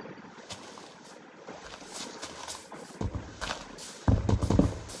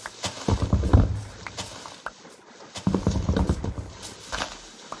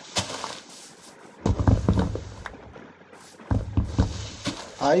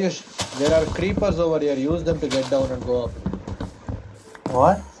 Ayush, there are creepers over here. Use them to get down and go up.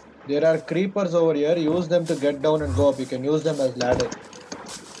 What? There are creepers over here. Use them to get down and go up. You can use them as ladder.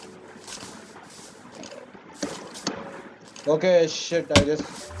 Okay, shit.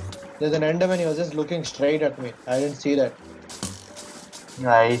 There's an enderman. He was just looking straight at me. I didn't see that.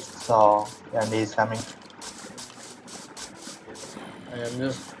 I saw, and he's coming. I am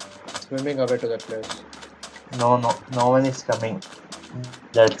just swimming away to that place. No one is coming.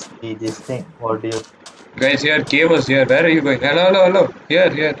 Let's see this thing. What do you? Guys, here, cave was here. Where are you going? Hello, hello, hello.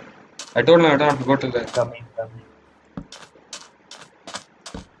 Here. I told him I don't have to go to there. Coming.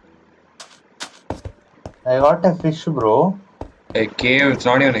 I got a fish, bro. A cave, it's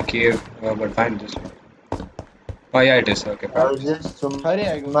not even a cave, but fine, just. Oh, yeah, it is. Okay, I fine. was just Hurry,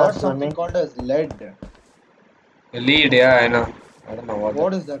 I got something called as lead. A lead, yeah, I know. I don't know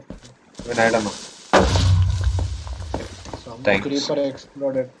What is that? Even I don't know. Some Thanks. creeper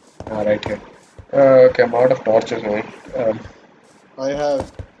exploded. Right here. Okay, I'm out of torches now. I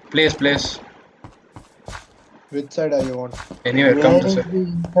have. Place. Which side are you on? Anywhere, come Where this is way. the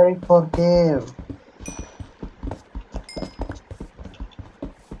inside for cave?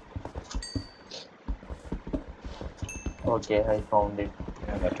 Okay, I found it.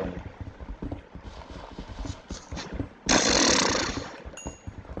 Yeah, that one.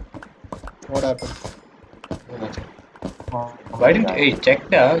 What happened? Nothing. Oh Why my didn't god. hey check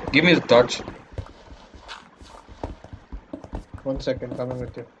that? Give me the torch. 1 second, coming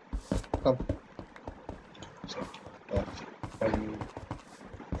with you. Come. Torch. Fine.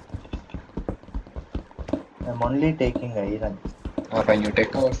 I'm only taking iron. Fine, you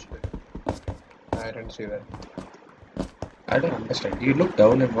take. Oh shit. I didn't see that. I don't understand. You look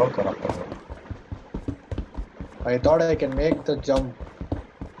down and walk or up and down. I thought I can make the jump.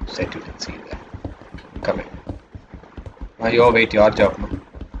 Said you can see that. Coming. Your wait, your job now.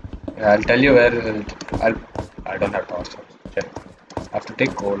 Yeah, I'll tell you where I don't have torch. Check. I have to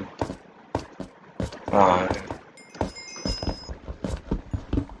take coal. Ah,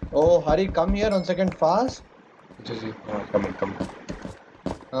 Oh, hurry, come here 1 second fast. just coming.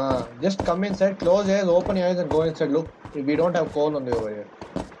 Just come inside, close your eyes, open your eyes and go inside. Look, we don't have coal on the over here.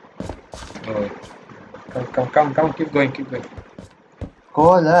 Oh. Come, keep going.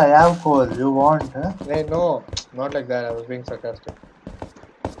 Coal, I have coal. You want, huh? Hey, no, not like that. I was being sarcastic.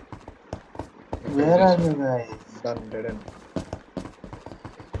 Where are you guys? Done, didn't.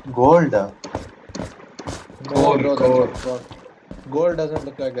 Gold. No, Coal, bro, coal. that's not gold. Gold doesn't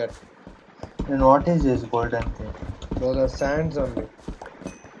look like that. Then what is this golden thing? Those are sands only.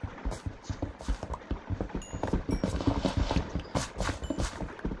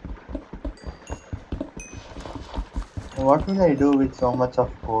 What will I do with so much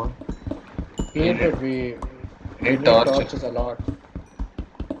of coal? Keep it. We Need need torches. torches a lot.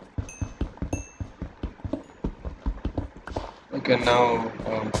 Okay, now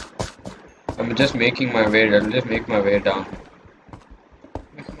I'm just making my way. I'll just make my way down.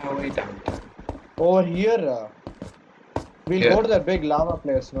 Over here, we'll Here. go to that big lava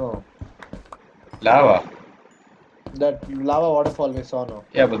place. No, Lava. that lava waterfall we saw. No.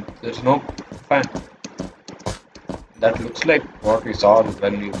 Yeah, but there's no fine. That looks like what we saw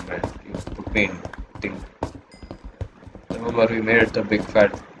when you put me in thing. Remember, we made it the big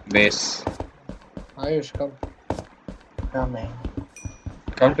fat base. Ayush, come. Coming.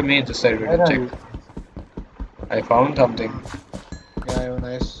 Come to me this side, we Where can are check. you? I found something. Yeah, I have a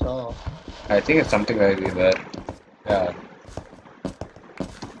nice saw. I think it's something where we were. Yeah,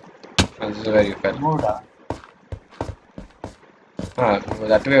 this is where you fell. Buddha. Ah,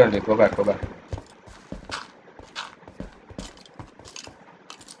 that way only. Go back, go back.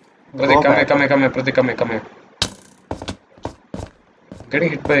 Pratik, Go come here, back. come here, come here. Pratik, come here, come here. Getting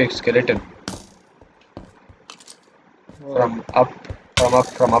hit by a skeleton Oh,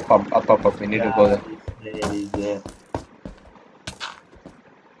 from up, up. We need to go Yeah, there. this player is there.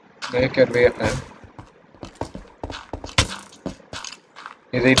 Make your way up, man.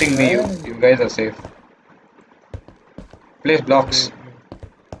 He's eating me. You, where? you guys are safe. Place blocks. Wait, wait.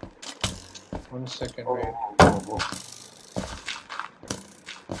 1 second, Oh, wait. oh, oh.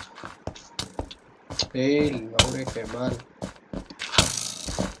 Hey, Laude Kemal.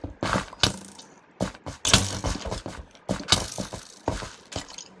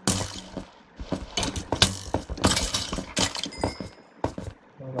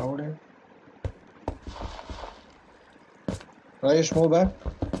 Laude. Ayush, move back.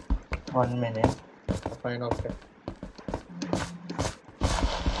 1 minute. Fine, okay.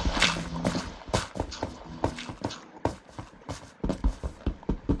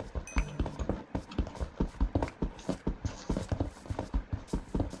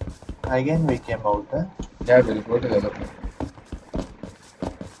 Again we came out. Yeah, we'll go to the other place.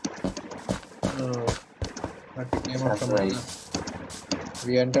 But we came out That's from right. another.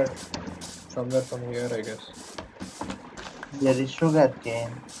 We entered somewhere from here, I guess. There is sugar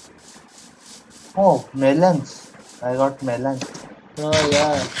cane. Oh, melons. I got melons. Oh,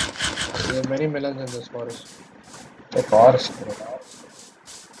 yeah. There are many melons in this forest. The forest, bro.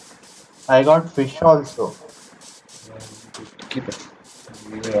 I got fish also. Keep it.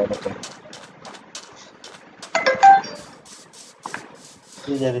 Leave it out of them.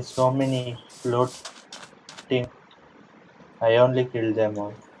 See, there is so many floating. I only killed them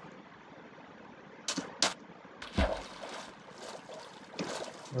all.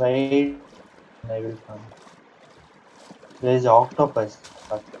 Wait, I will come. There is octopus.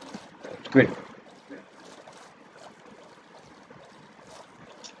 Fuck. Quit.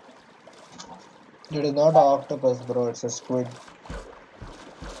 It is not an octopus, bro. It's a squid.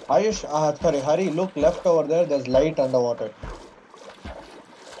 Ayush, sorry, hurry. Look left over there. There's light underwater.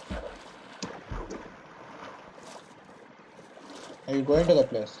 Are you going to the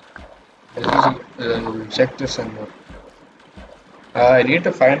place? Check this and I need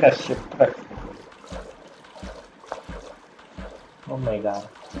to find a shipwreck. Oh my god.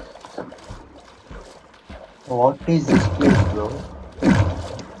 What is this place, bro?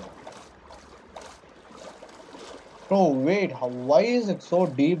 Bro, wait. Why is it so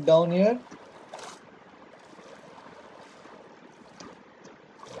deep down here?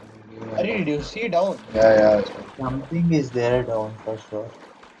 Hurry, did you see down? Yeah. Something is there down for sure.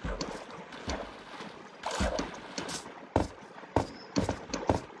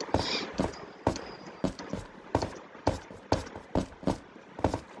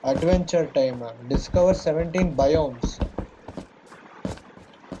 Adventure time. Discover 17 biomes.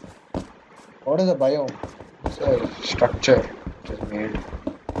 What is a biome? It's a structure which is made.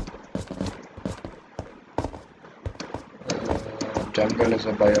 Jungle is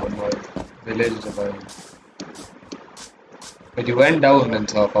a biome or village is a biome. But you went down and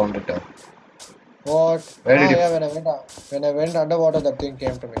found it down. What? Where did you Yeah, when I went underwater, that thing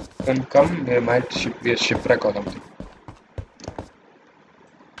came to me. can come? There might be a shipwreck or something.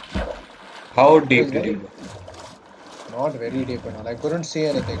 How deep It's did you very, go? not very deep and all. I couldn't see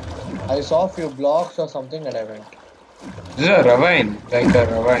anything. I saw a few blocks or something and I went. This is a ravine, like a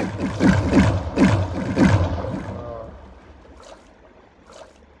ravine. Uh,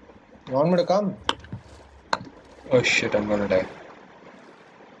 you want me to come? Oh shit, I'm gonna die.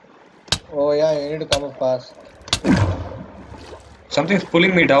 Oh yeah, you need to come up fast. Something's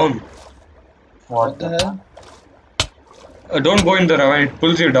pulling me down. What the the hell? Don't go in the ravine, it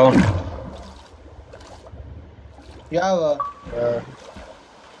pulls you down. Yeah,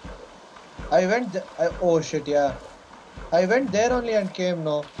 I went. Oh shit, yeah. I went there only and came.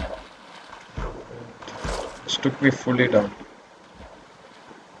 No. It took me fully down.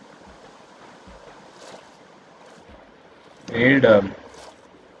 Need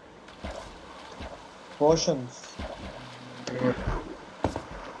Potions.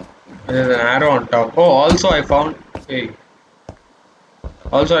 there's an arrow on top. Oh, also I found. Hey.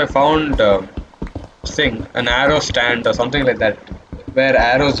 Also I found thing, an arrow stand or something like that, where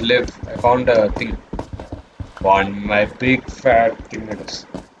arrows live. I found a thing. One, my big fat thing it is.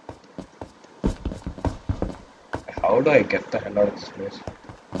 How do I get the hell out of this place?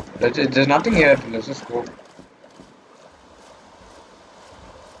 There's nothing here. Let's just go.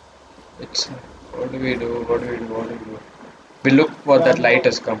 It's what do we do? What do we do? What do we do? We look for Yeah, that light no.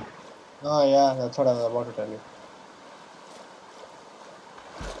 has come. Oh, yeah, that's what I was about to tell you.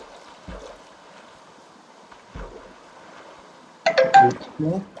 Which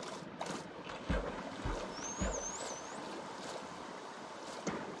place?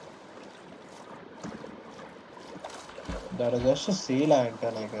 That is just a sea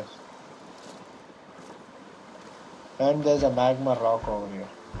lantern, I guess. And there's a magma rock over here.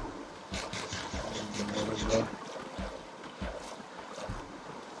 What is that?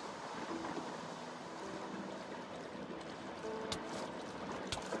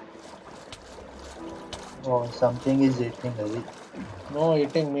 Oh, something is eating us. No,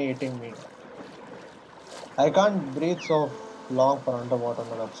 eating me, eating me. I can't breathe so long for underwater,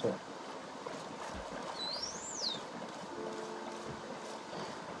 no, that's it.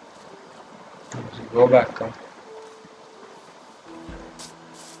 Go back. Come.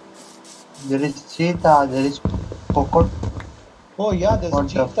 There is cheetah, there is coconut. Oh, yeah, there's What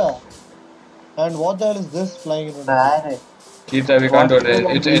the cheetah. And what the hell is this flying in front of me? parrot? Cheetah, we can't What do shall it.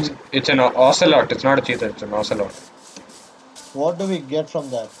 I give? It's an ocelot. It's not a cheetah. It's an ocelot. What do we get from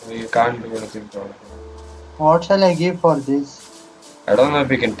that? We can't do anything for it. What shall I give for this? I don't know if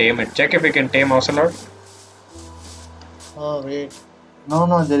we can tame it. Check if we can tame ocelot. Oh, wait. No,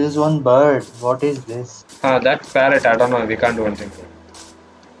 no, there is one bird. What is this? That parrot. I don't know. We can't do anything for it.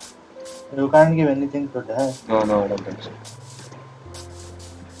 You can't give anything to that. No, no, I don't think so.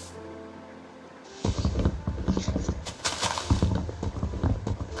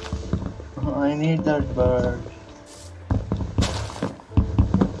 I need that bird.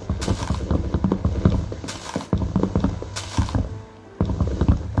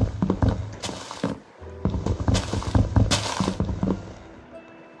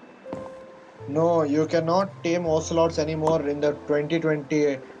 No, you cannot tame ocelots anymore in the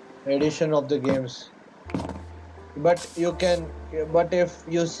 2020 edition of the games. But you can, but if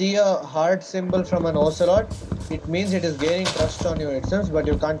you see a heart symbol from an ocelot, it means it is gaining trust on you, it seems, but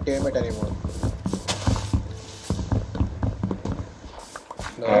you can't tame it anymore.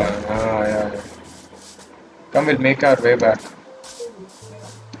 No. Yeah. Come, we'll make our way back.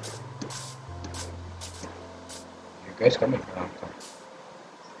 You guys coming? Come.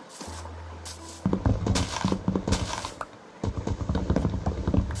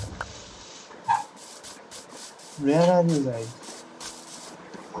 Where are you guys?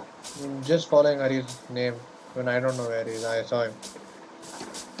 Just following Hari's name when I don't know where he is. I saw him.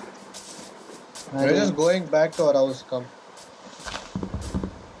 We're just going back to our house. Come.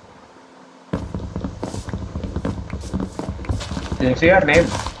 Can you see our name?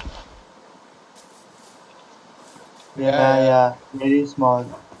 Yeah, very small.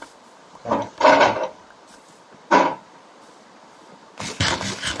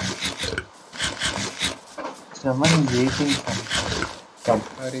 Someone is eating something. Come.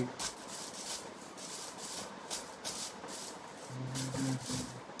 Hari.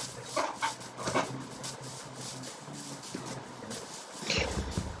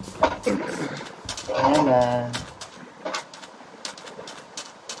 Hello.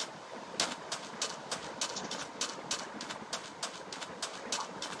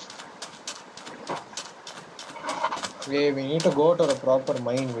 We need to go to the proper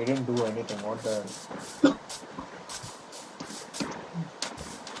mine. We didn't do anything. What the hell?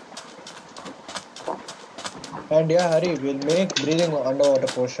 And yeah, Hari, we'll make breathing underwater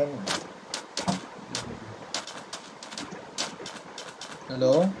potion.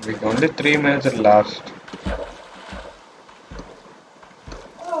 Hello? We only 3 minutes at last.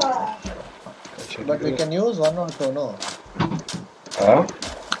 But we can use one or two, no? Huh?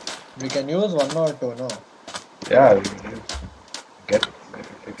 We can use one or two, no? Yeah, get.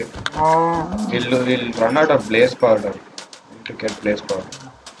 We'll run out of blaze powder. We need to get blaze powder.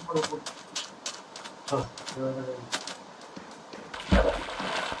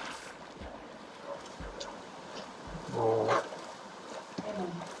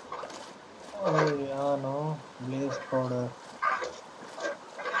 Oh yeah, no. Blaze powder.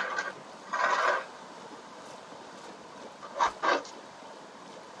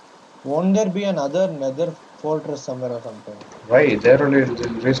 Won't there be another nether fortress somewhere or something? Why? There only will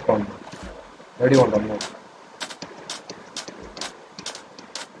respawn. Where do you want to move?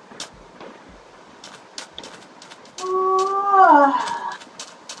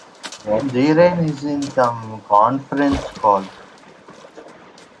 What? Dhiren is in some conference call.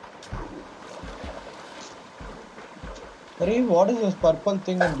 Hari, what is this purple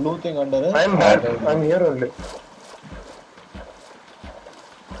thing and blue thing under it? I'm I back. don't I'm know. here only.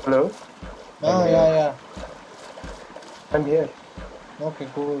 Hello? Ah, yeah, yeah. I'm here. Okay,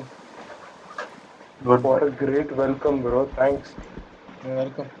 cool. Good. What a great welcome, bro. Thanks. You're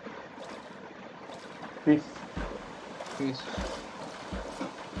welcome. Peace. Peace.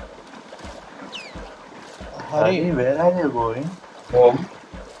 Hari, Hari, where are you going? Home.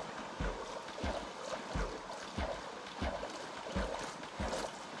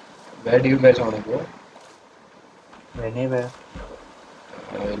 Where do you guys want to go? Anywhere.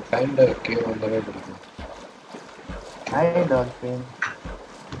 I'll find a cave on the way. Hi, dolphin.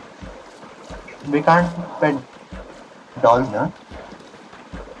 We can't pet dolphin, huh?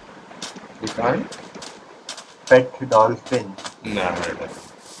 You can't? Pet dolphin. No, I don't.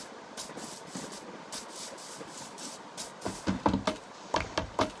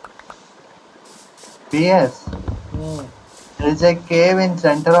 P.S. hmm. There is a cave in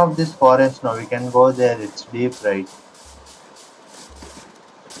center of this forest now. We can go there. It's deep, right?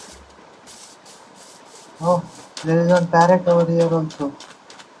 Oh, there is one parrot over here also.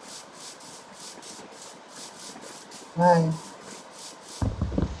 Hi.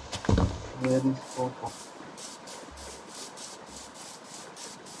 Where is Coco?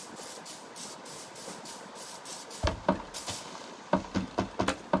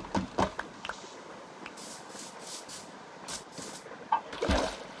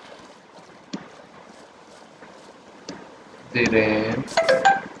 The rain.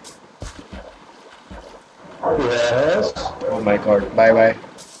 Yes. Oh my god. Bye bye.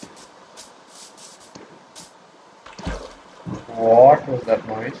 What was that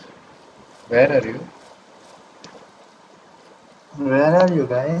noise? Where are you? Where are you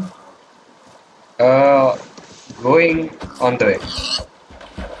guys? Uh, going on the way.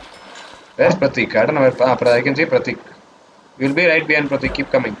 Where's Huh? Pratik? I don't know where. I can see Pratik. You'll be right behind Pratik.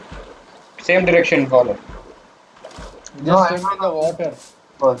 Keep coming. Same direction, follow. No, Just I'm swim in the water.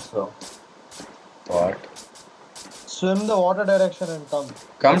 also. What? Swim the water direction and come.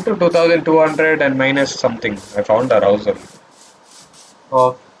 Come to 2200 and minus something. I found a rouser.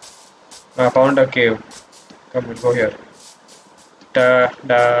 Oh, I found a cave. Come, we'll go here. Da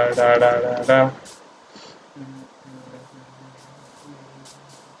da da da da da.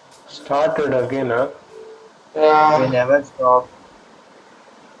 Started again, huh? we never stop.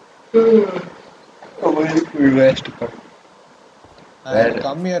 We rest. I had Where?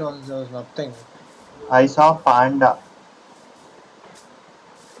 come here once, there was nothing. I saw panda.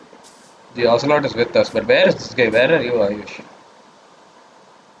 The ocelot is with us, but where is this guy? Where are you, Ayush?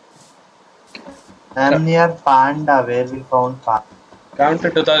 I'm near panda where we found panda. Count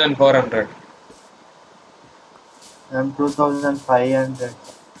to 2400. I'm 2500.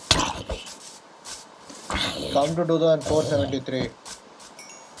 Come to 2473.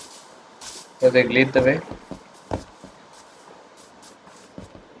 So they lead the way.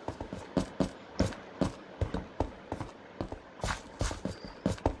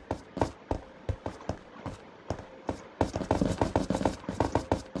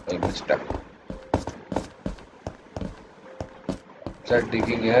 Almost stuck. Start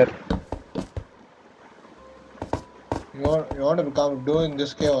digging here. You want to come doing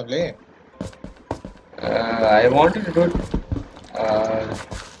this cave only? I wanted to do it.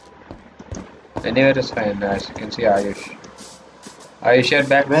 Anywhere is fine. As you can see, Ayush. Ayush, you're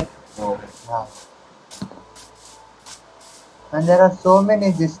back. Where? Oh. Yeah. And there are so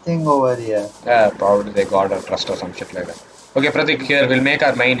many this thing over here. Yeah, probably they got a trust or some shit like that. Okay, Pratik, here, we'll make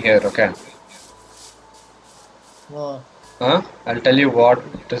our mine here, okay? No. Huh? I'll tell you what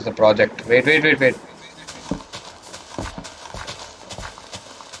is the project. Wait.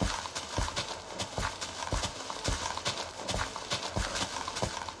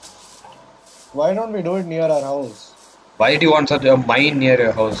 Why don't we do it near our house? Why do you want such a mine near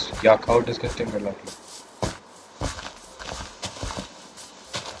your house? Yuck, how disgusting will that look?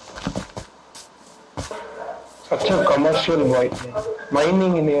 Such a commercial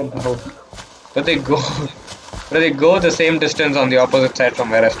mining near the house. But they go, but they go the same distance on the opposite side from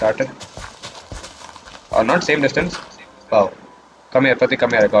where I started. Or not same distance. Wow. Come here, Pratik,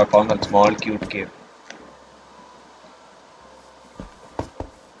 come here. I found a small, cute cave.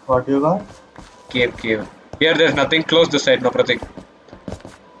 What you got? Cave. Here, there's nothing. Close this side, no, Pratik.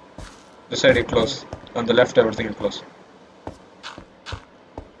 This side you close. On the left, everything is close.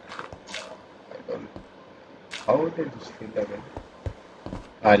 How did this feel again?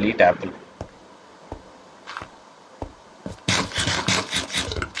 I'll eat apple.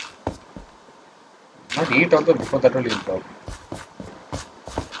 Not eat also, before that will eat dog.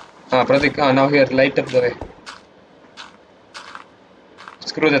 Pratik, now here, light up the way.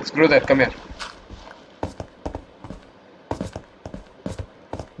 Screw that. Come here.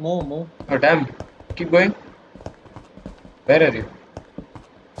 Move. Oh damn. Keep going. Where are you?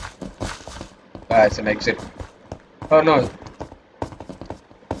 Ah, it's an exit. Oh no.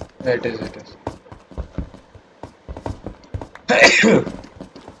 It is.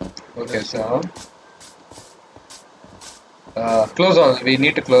 Okay, so close all. We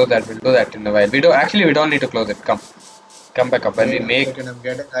need to close that. We'll do that in a while. We don't need to close it. Come back up. When we Wait a make second, I'm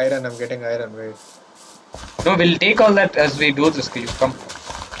getting iron. Wait. no, we'll take all that as we do this. You come.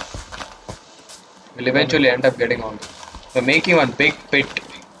 We'll eventually end up getting all. We're making one big pit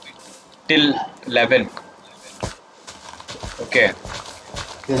till 11. Okay.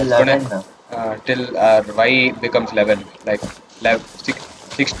 Till That's 11 gonna now. till our y becomes 11. Like 11,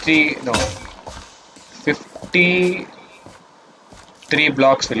 60 no 53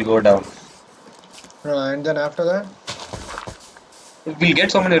 blocks will go down. And then after that? We'll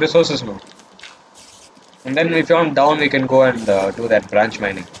get so many resources now. And then if you're down, we can go and do that branch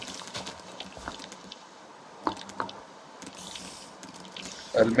mining.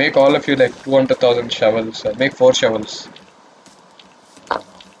 I'll make all of you like 200,000 shovels. I'll make 4 shovels.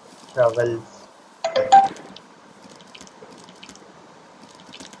 Travels.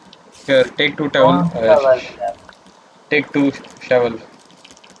 Here, take 2 towels. Travels. Take 2 shovels.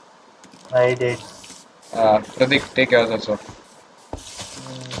 I did. Pratik, take yours also.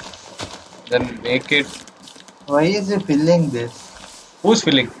 Then make it. Why is he filling this? Who's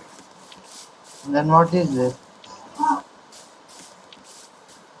filling? Then what is this?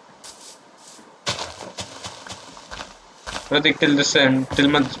 Pratik, till this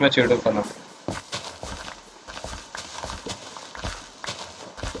much you do for now.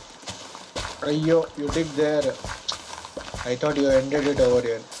 You dig there. I thought you ended it over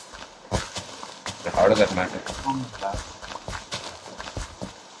here. How does that matter? Oh my god.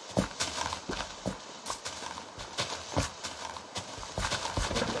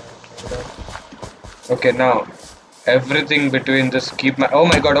 Okay, now everything between this keep my oh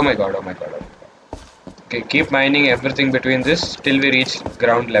my god. Okay, keep mining everything between this till we reach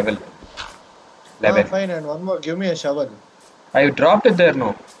ground level 11. Fine, and one more. Give me a shovel. I dropped it there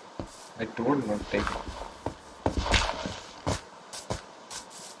now. I told not take.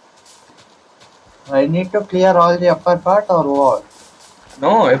 I need to clear all the upper part or what?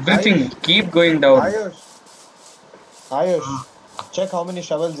 No, everything. Keep going down. Ayush, check how many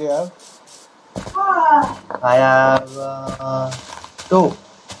shovels you have. I have 2.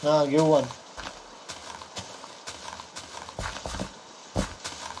 Give one.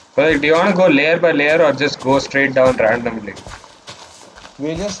 Well, do you want to go layer by layer or just go straight down randomly?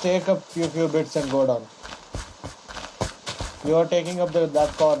 We'll just take a few bits and go down. You are taking up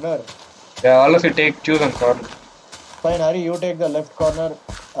that corner. Yeah, all of you choose one corner. Fine, Hari, you take the left corner.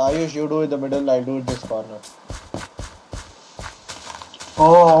 Ayush, you do it the middle. I'll do it this corner.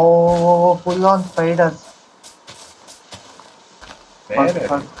 Oh, full on spiders.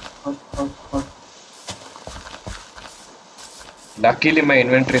 Where? Luckily, my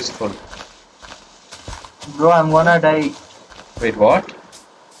inventory is full. Bro, I'm gonna die. Wait, what?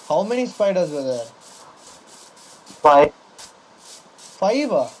 How many spiders were there? 5. 5?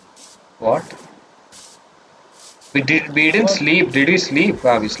 What? We didn't sleep. Did we sleep?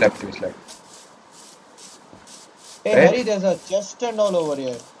 We slept. Hey, Where? Hari, there's a chest and all over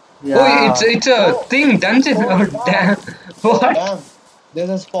here. Yeah. Oh, it's a thing, dungeon. Oh, damn. What? Damn, there's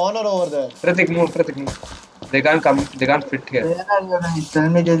a spawner over there. Pratik, move. They can't come. They can't fit here. Where are you guys? Tell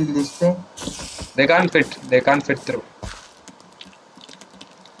me this thing. They can't fit. They can't fit through.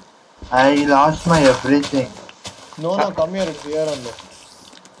 I lost my everything. No, come here. It's here only.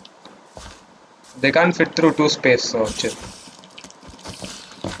 They can't fit through 2 space. So chill.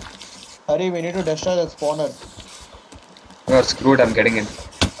 Hari, we need to destroy that spawner. You're screwed. I'm getting in.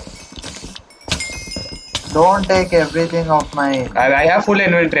 Don't take everything of mine. I have full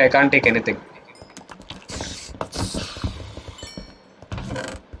inventory. I can't take anything.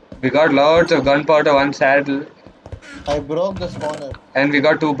 We got loads of gunpowder, 1 saddle, I broke the spawner. and we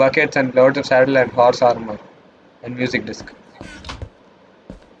got 2 buckets and loads of saddle and horse armor and music disc.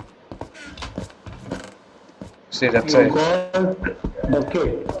 See, that's You it. got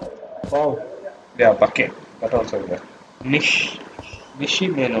bucket. Wow. Yeah, bucket. That also there. Nishi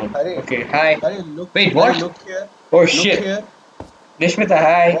Melon. Hari. Okay, hi. Hari, look. Wait, Hari, what? look here. Oh Look shit. here. Nishmita,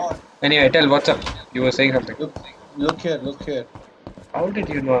 hi. What? Anyway, tell what's up. You were saying something. Look here. How did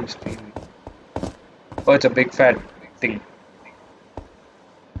you know I'm streaming? Oh, it's a big fat thing.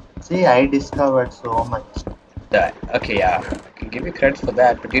 See, I discovered so much. That. Okay, yeah. I can give you credit for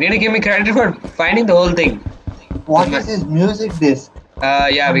that, but you need to give me credit for finding the whole thing. What is this music disc?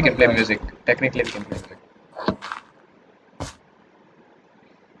 Yeah, Oh we my can play god. music. Technically, we can play music.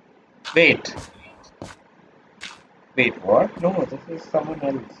 Wait, wait, what? No, this is someone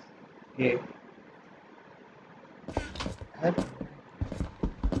else. Okay.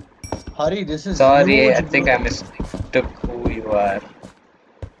 Hurry, this is Sorry, I huge, think I bro. mistook who you are.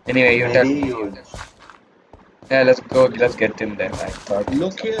 Anyway, you tell. Very huge. Yeah, let's go. Let's get in there. I thought.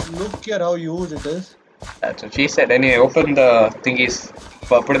 Look here how huge it is. That's what she said. Anyway, open the thingies.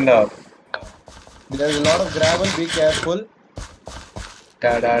 Put in the There's a lot of gravel, be careful.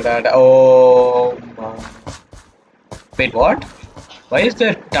 da da da da. Oh my. Wait, what? Why is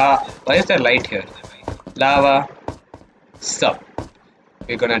there light here? Lava. Sup.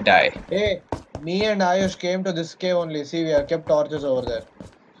 We're gonna die. Hey, me and Ayush came to this cave only. See, we have kept torches over there.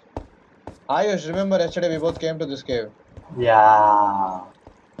 Ayush, remember yesterday we both came to this cave. Yeah.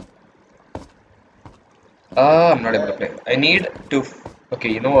 Ah, I'm not able to Yeah. play. I need to. Okay,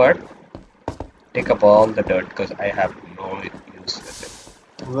 you know what? Take up all the dirt because I have no use with it.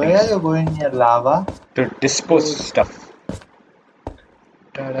 Where are Please. you going near lava? To dispose To stuff.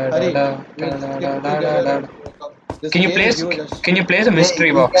 Da, da, da, hurry, da, da, we'll da, stick da, da, da, together da. and we'll come. This Can you cave is place? huge. Can you place a Hey,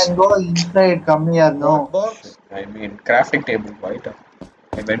 mystery we box? can go inside. Come here. What No. box? I mean, crafting table. Why?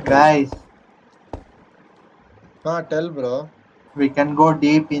 I went to. Guys, Ah, tell bro. we can go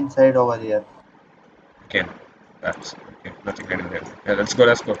deep inside over here. Okay, that's okay. Nothing can do there. Yeah, let's go.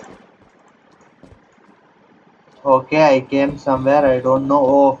 Let's go. Okay, I came somewhere. I don't know.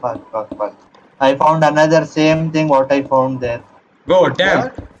 Oh, fuck. I found another same thing what I found there. Go. Damn.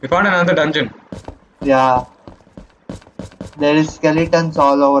 What? We found another dungeon. Yeah, there is skeletons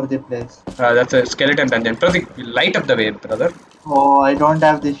all over the place. That's a skeleton dungeon. Pratik, light up the way, brother. Oh, I don't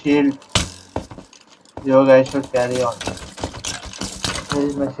have the shield. You guys should carry on. Where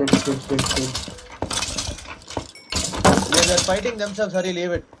is my shield? They're fighting themselves. Hurry,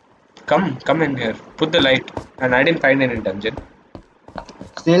 leave it. Come in here. Put the light. And I didn't find any dungeon.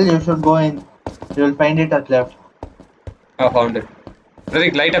 Still, you should go in. You will find it at left. I found it.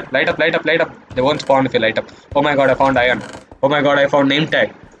 Pratik, light up. They won't spawn if you light up. Oh my god, I found iron. Oh my god, I found name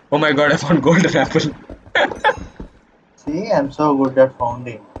tag. Oh my god, I found golden apple. See, I'm so good at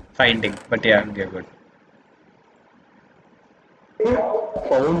founding. Finding. But yeah, we're good.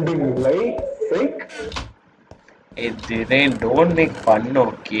 Founding like sick. Hey, Dhiren, don't make fun,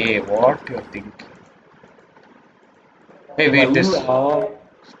 okay? What you think? Hey, wait, this Valla.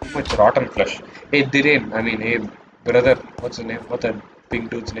 too much rotten flesh. Hey, Dhiren, I mean, hey, brother, what's the name? What's that pink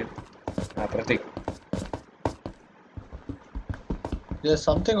dude's name? Pratik. There's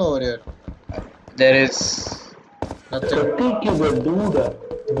something over here. There is. Nothing. Pratik is a dude.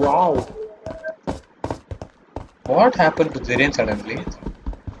 Wow. What happened to Dhiren suddenly?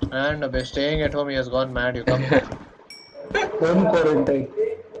 And by staying at home, he has gone mad. You come. Home quarantine.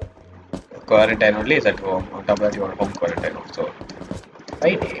 Quarantine only is at home. On top of that, you are home quarantine also.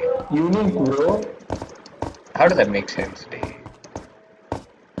 Right? Unique, bro. How does that make sense?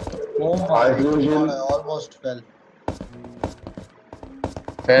 Oh my As god, usual. I almost fell.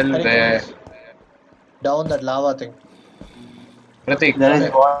 Fell Hurry, where? come down that lava thing. Pratik, There is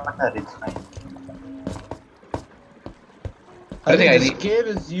where? water, it's fine. Hurry, Pratik, I this need. cave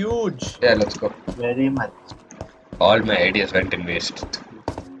is huge. Yeah, let's go. Very much. All my ideas went in waste.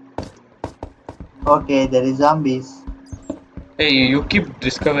 Okay, there is zombies. Hey, you keep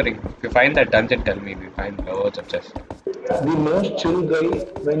discovering. If you find that dungeon, tell me. We find loads of chests. The most chill guy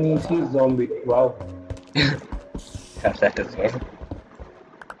when he sees zombie. Wow. Yeah, that is well.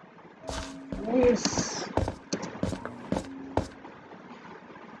 Yes.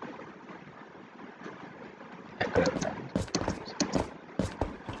 I could have done.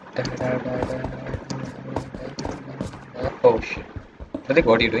 Oh shit. Pratik,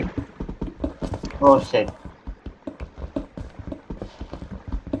 what are you doing? Oh shit.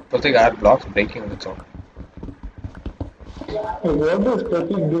 Pratik, our block's breaking on its own. What is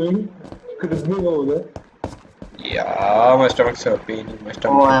Pratik doing? Crisping over there. Yeah, my stomach's paining. My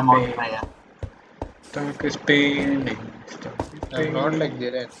Oh, stomach is I'm on paining. fire. Stomach is paining. Stomach is I'm not like paining.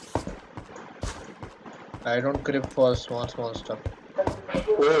 Dhiren. I don't crib for small stuff.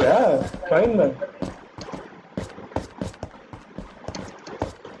 Oh yeah, fine man.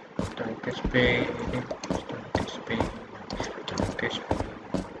 Stomach is paining. Stomach is paining. Stomach is paining.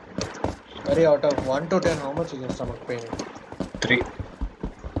 Hurry, out of 1 to 10, how much is your stomach pain? 3.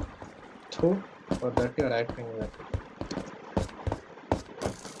 2? Or that you're acting with.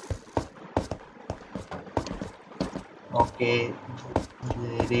 Okay,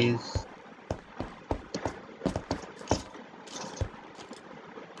 there is.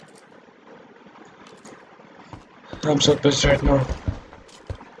 I'm so pissed right now.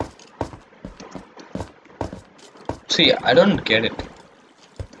 See, I don't get it.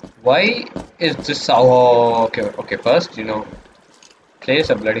 Why is this? Oh, okay, okay. First, place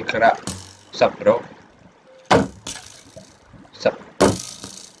a bloody crap. Sup, bro? Sup?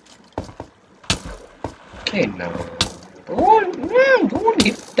 Okay, now. Don't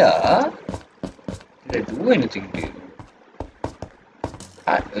hit her. Did I do anything to you?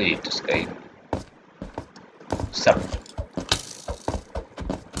 I hate this guy. Sup?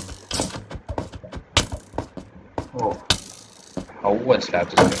 Oh, How was slap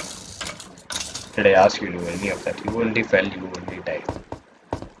this guy? Did I ask you to do any of that? You only fell, you only died.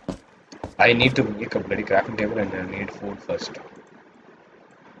 I need to make a bloody crafting table and I need food first.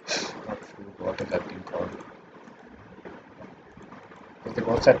 Not food, what is that thing called?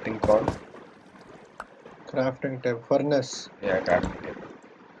 What's that thing called? Crafting table. Furnace. Yeah, crafting table.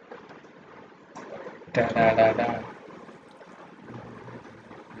 Da da da da.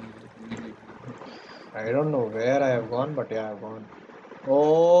 I don't know where I have gone, but yeah, I've gone.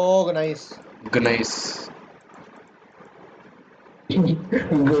 Oh, nice. Good nice.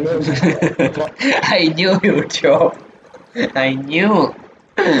 Goodness. I knew you would show up. I knew.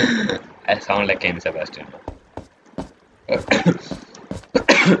 I sound like Ken Sebastian.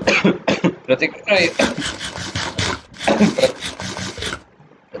 Pratik,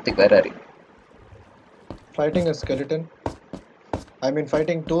 Pratik, where are you? Fighting a skeleton. I mean,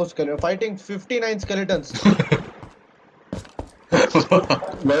 fighting two skeletons. Fighting 59 skeletons.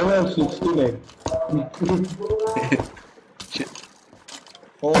 Mine was 69. Shit.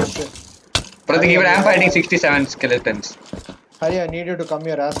 Oh shit. Pratik, even I'm fighting 67 skeletons. Hari, I need you to come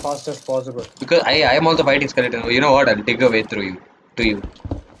here as fast as possible. Because I am also fighting skeletons. You know what? I'll dig a way through you. To you.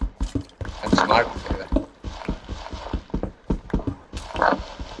 I'm smart.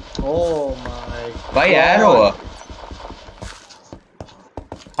 Oh my Why God. arrow?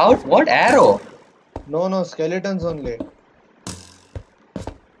 How? What arrow? No, skeletons only.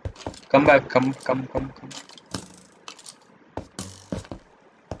 Come back. Come.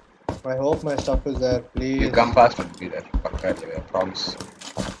 I hope my stuff is there, please. You come fast, it'll be there. Pakka, I promise.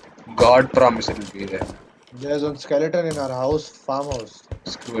 God promise it'll be there. There's one skeleton in our house, farmhouse.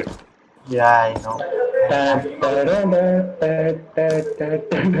 Screw it. yeah, I know.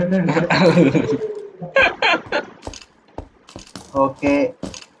 Okay,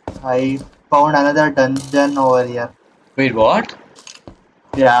 I found another dungeon over here. Wait, what?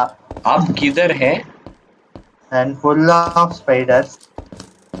 Yeah, आप किधर है? and full of spiders.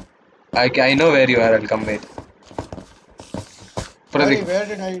 I know where you are. I'll come wait. Hari, Pratik, where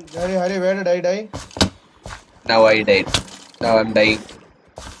did I die? now I died. Now I'm dying.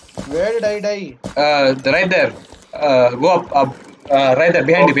 Where did I die? Right there. Go up. Right there,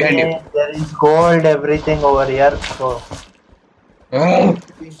 behind you, behind you. Okay, there is gold, everything over here. So, Ah,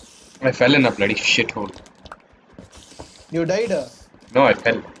 I fell in a bloody shithole. You died? No, I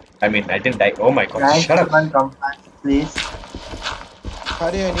fell. I mean, I didn't die. Oh my god, guys, shut up. someone come fast, please.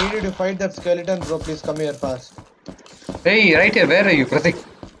 Hari, I need you to fight that skeleton, bro. Please come here fast. Hey, right here, where are you, Pratik?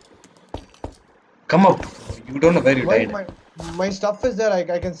 Come up. You don't know where you Why died. my stuff is there. I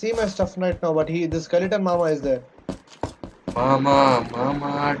can see my stuff right now, but the skeleton mama is there.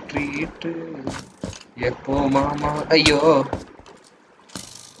 Mama, treat. Yeppo, mama. Ayyo.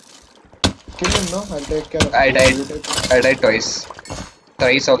 Kill him, no? I'll take care of I him. died. You take- I died twice.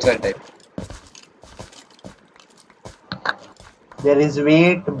 Thrice also I died. There is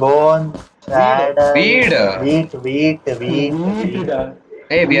wheat, bone, saddle, Weed. wheat.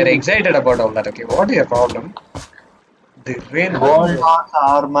 Hey, we are excited about all that, okay? What is your problem? The rain. Gold horse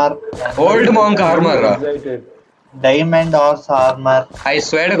armor. Old monk armor. Excited. Diamond horse armor. I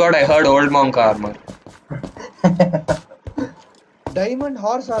swear to God, I heard old monk armor. Diamond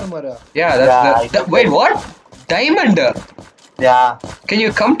horse armor. Yeah, Yeah, that's wait, what? Diamond? Yeah, Can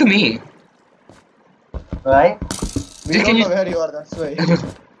you come to me? right? We Can don't you- know where you are, that's why.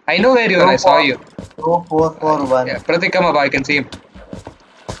 I know where you are, I saw you. 2441. Yeah, Pratik, come up, I can see him.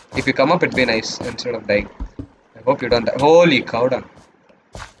 If you come up, it'd be nice instead of dying. I hope you don't die. Holy cow, down.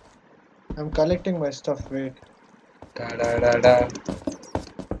 I'm collecting my stuff, wait. Da da da da.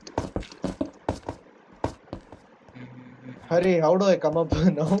 Hurry, how do I come up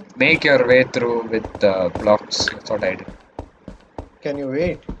now? Make your way through with blocks. That's what I did. Can you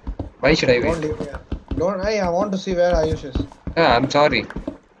wait? Why should I Don't wait? leave me. I want to see where Ayush is. Yeah, I'm sorry.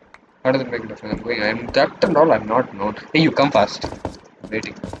 How does it make a difference? I'm going. I'm that and all. I'm not known. Hey, you come fast. I'm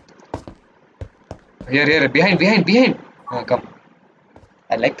waiting. Here, behind. Come.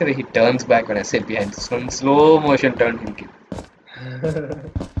 I like the way he turns back when I say behind. Slow motion turn thinking.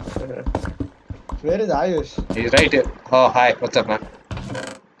 Where is Ayush? He's right here. Oh, hi. What's up, man?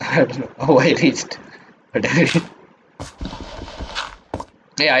 I don't know how I reached. But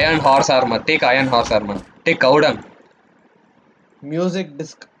Hey, iron horse armor. Take iron horse armor. Take cow dung. Music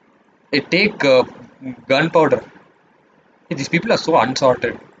disc. Hey, take gunpowder. Hey, these people are so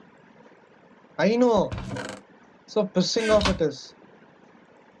unsorted. I know. So pissing off it is.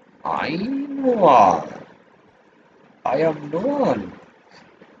 I know. I am known.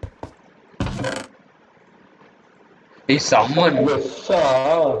 Hey, someone. Yes,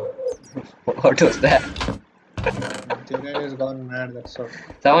 sir. What was that? Jiren is gone mad, that's all.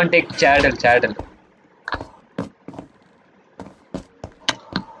 Someone take Chaddle, Chaddle.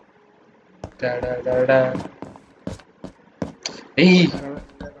 Da, da, da, da. Hey,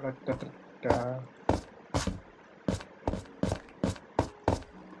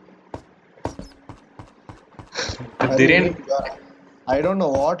 Dhiren. I don't know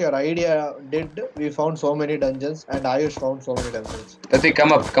what your idea did. We found so many dungeons, and Ayush found so many dungeons. Pratik,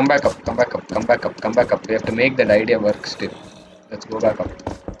 come up, come back up, come back up, come back up, come back up. We have to make that idea work still. Let's go back up.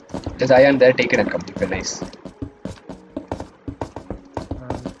 There's iron there, take it and come. Very nice.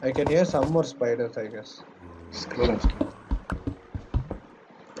 I can hear some more spiders, I guess. Screw them.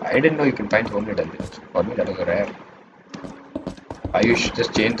 I didn't know you can find so many dungeons. For me, that was rare. Ayush,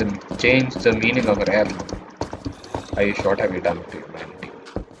 just change the meaning of rare. Ayush, what have you done to humanity?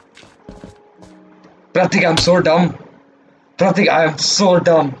 Pratik, I'm so dumb. Pratik, I am so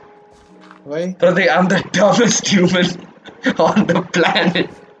dumb. Why? Pratik, I'm the dumbest human on the planet.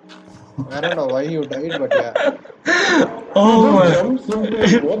 I don't know why you died, but yeah. Oh my. Jumps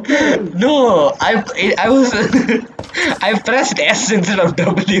into what the hell? No, I was I pressed S instead of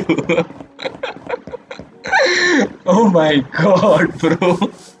W. Oh my god, bro.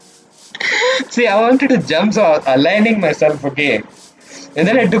 See, I wanted to jump, so I was aligning myself, okay. And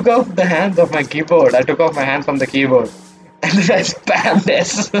then I took off the hands of my keyboard. I took off my hands from the keyboard. And then I spammed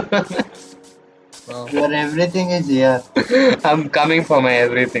S. Wow. Your everything is here. I'm coming for my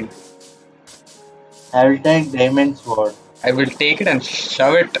everything. I will take diamond sword. I will take it and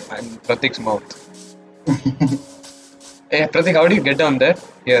shove it in Pratik's mouth. Hey, Pratik, how do you get down there?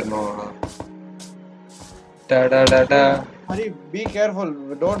 Here, no. Da da da da. Hurry, be careful.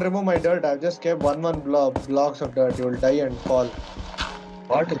 Don't remove my dirt. I've just kept one blocks of dirt. You will die and fall.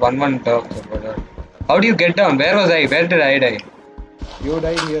 What is one talk about that? How do you get down? Where was I? Where did I die? You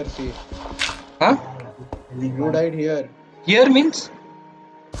died here, see. Huh? You died here. Here means?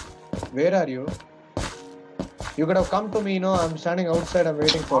 Where are you? You could have come to me, no? I'm standing outside. I'm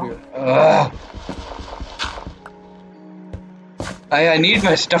waiting for you. I need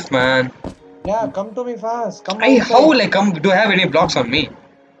my stuff, man. Yeah, come to me fast. Come How outside. will I come? Do I have any blocks on me?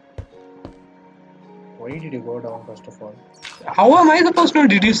 Why did you go down, first of all? How am I supposed to know?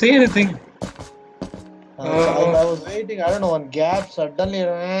 Did you say anything? I was waiting. I don't know. One gap. Suddenly,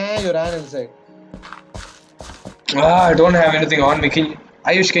 you ran inside. I don't have anything on me.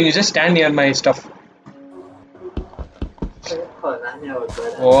 Ayush, can you just stand near my stuff?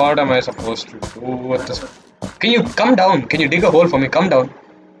 What am I supposed to do with this? Can you come down? Can you dig a hole for me? Come down.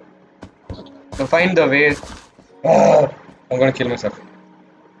 So find the way. I'm gonna kill myself.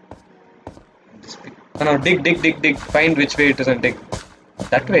 No, dig. Find which way it doesn't dig.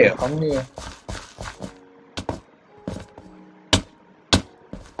 That way. Come here.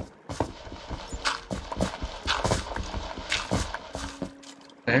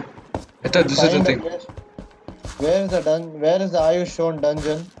 Eh? I thought this is the thing. Where is the Ayush shown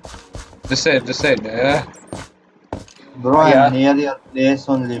dungeon? This side. Bro, Yeah. I'm near your place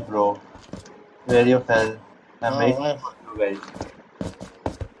only, bro. Where you fell. I'm Oh, waiting nice. for you guys.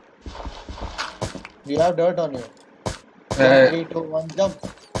 You have dirt on you. Uh, 3, 2, 1, jump.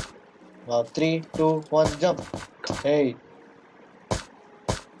 3, 2, 1, jump. Hey,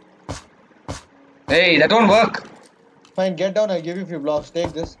 Hey, that won't work. fine, get down. I'll give you a few blocks.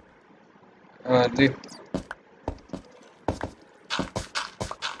 Take this. The,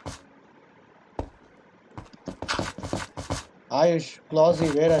 Ayush,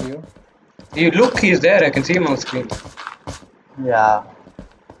 Clausy, where are you? you look, he's there. I can see him on screen. Yeah.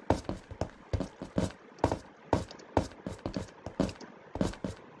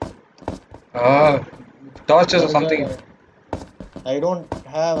 Torches or something. I don't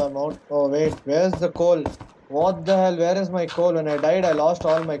have a mount. Oh, wait. Where's the coal? What the hell? Where is my coal? When I died, I lost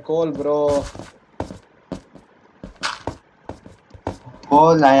all my coal, bro.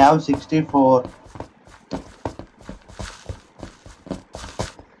 Coal, I have 64.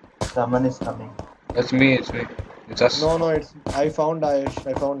 Someone is coming. It's me. It's us. No, it's. I found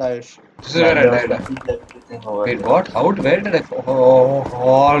Ayush. This is where I Mandos died. is everything over Wait, there. what? Where did I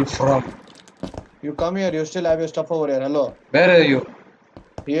fall from? You come here. You still have your stuff over here. Hello. Where are you?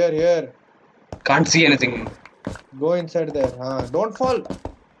 Here. Can't see anything. Go inside there. Don't fall.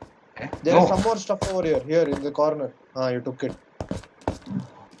 There's No, some more stuff over here. Here in the corner. Ah, you took it.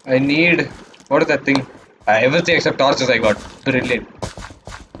 I need. What is that thing? Everything except torches I got. Brilliant.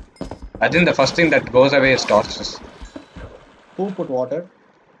 I think the first thing that goes away is torches. Who put water?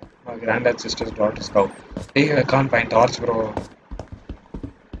 My granddad's sister's daughter's cow. Hey, I can't find torch, bro.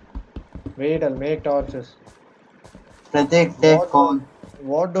 Wait, I'll make torches. Pratik, take What coal.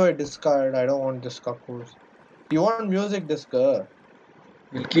 what do I discard? I don't want this cockles. You want music disc? We'll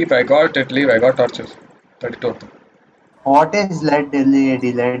keep. I got it. Leave. I got torches. 32 of them. What is LED?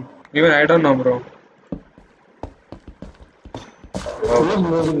 Even I don't know, bro. Who is Oh,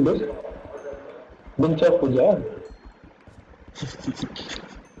 moving this? Bunch of puja.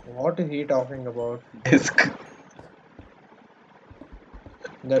 What is he talking about? disc.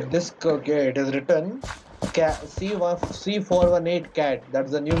 The disc, okay, it is written C418 cat.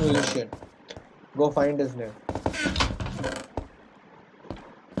 That's the new musician. Go find his name.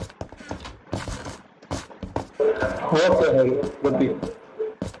 What the hell? Pratik?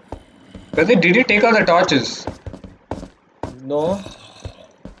 Pratik, did you take out the torches? No,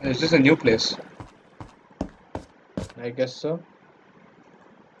 Is this a new place? I guess so.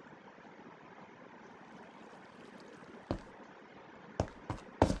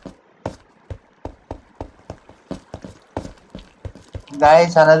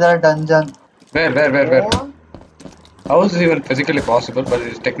 Guys, another dungeon. Where? What? How is this even physically possible? But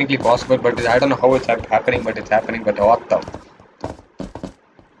it's technically possible. But I don't know how it's happening. But it's happening. But what the?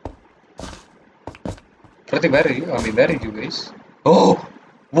 Pratik, where are you? I mean, where are you guys? Oh!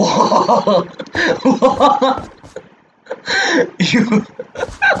 Wow! You.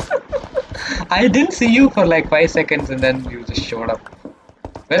 I didn't see you for like 5 seconds and then you just showed up.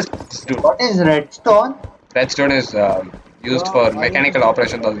 Where's this dude? What is redstone? Redstone is used Wow, for I mechanical was-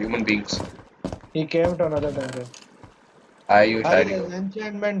 operations of human beings. He came to another dungeon. I There's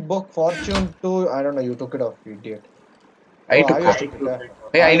enchantment book fortune 2. I don't know, you took it off, you idiot. I Oh, took Ayush it. took it.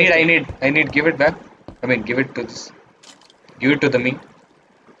 Yeah. Hey, Ayush took it. I need, give it back. I mean, give it to this. Give it to the me.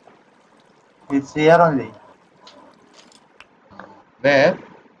 It's here only. Where?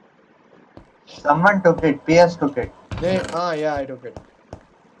 Someone took it. PS took it. Yeah, I took it.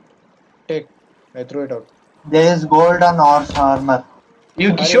 Take. I threw it out. There is gold on horse armor.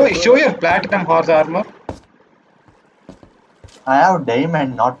 You Are show you show sure? your platinum horse armor. I have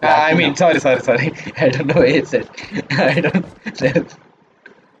diamond, not I platinum. mean, sorry. I don't know what it said. I don't.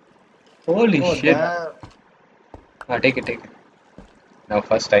 Holy Oh, shit. damn. Take it. Now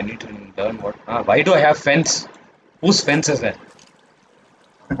first I need to learn what. Why do I have fence? Whose fence is that?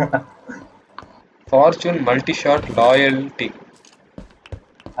 Fortune, multi-shot, loyalty.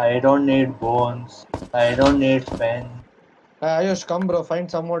 I don't need bones. I don't need pen. Ayush, come bro, find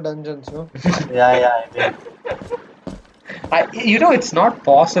some more dungeons, no? Yeah, I will. You know it's not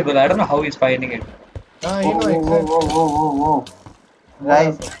possible. I don't know how he's finding it. You know exactly. Whoa.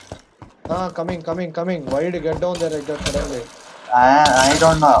 Guys, Coming. Why did you get down there like that suddenly? I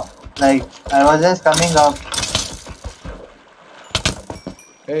don't know. Like, I was just coming up.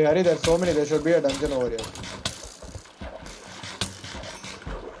 Hey, hurry, there's so many. There should be a dungeon over here.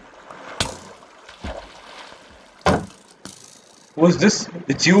 Who's this?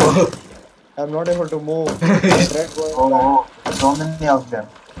 It's you. I'm not able to move. I tried going back. So many of them.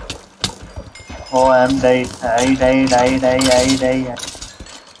 Oh, I'm died. I died.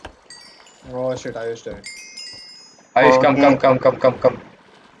 Oh shit, Ayush died. Ayush, Okay. come.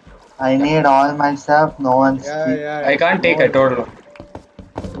 I need all my stuff. No one's. Yeah. I can't take. I told him.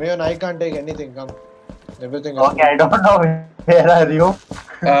 Mayon, I can't take anything. Come. Everything is Okay, I don't know where are you.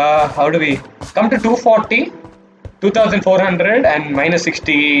 How do we come to 240, 2400 and minus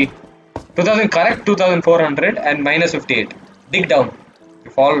 60, 2000 correct 2400 and minus 58. Dig down.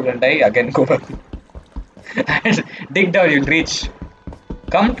 You fall and die again. Go back. And dig down. You'll reach.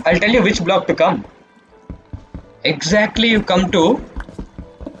 Come. I'll tell you which block to come. Exactly. You come to.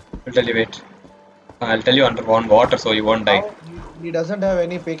 I'll tell you. Wait. I'll tell you under one water so you won't die. How- he doesn't have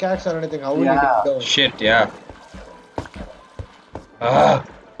any pickaxe or anything. How will he Yeah. dig down? Shit. Yeah. Ah.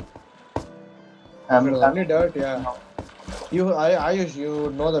 I'm If it's only dirt, yeah. Ayush,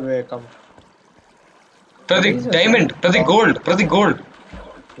 you know the way. Come. Pratik, Jesus. diamond. Pratik, gold.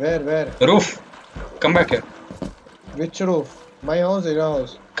 Where? Roof. Come back here. Which roof? My house, your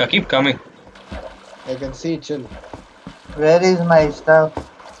house. Keep coming. I can see. Chill. Where is my stuff?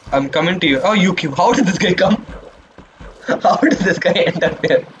 I'm coming to you. Oh, you keep. How did this guy come? How did this guy end up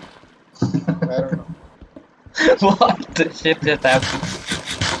here? I don't know. What the shit just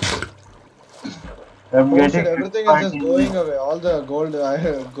happened? I'm Oh getting shit, everything is just going away. All the gold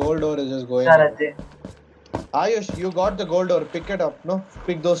ore is just going away. Ayush, you got the gold ore. Pick it up, no?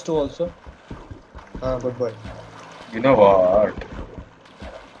 Pick those two also. Good boy. You know what?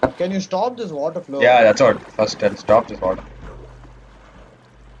 Can you stop this water flow? Yeah, that's what. First, I'll stop this water.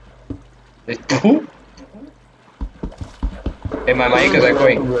 Wait, two? Hey, my mic is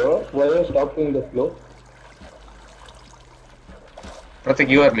echoing. Why are you stopping the flow? Pratik,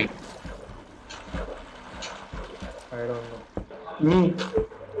 you or me? I don't know. Me.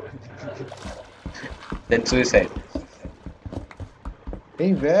 Then suicide.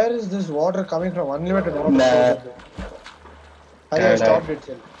 Hey, where is this water coming from? Unlimited water Nah. flows in there. Hari, I stopped it.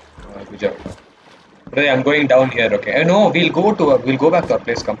 Still. Good job. Pratik, I'm going down here, okay? No, we'll go back to our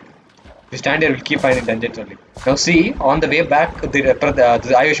place, come. We stand here, we'll keep finding dungeons only. Now see, on the way back, the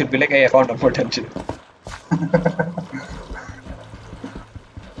Ayo should be like, hey, I found one more dungeon.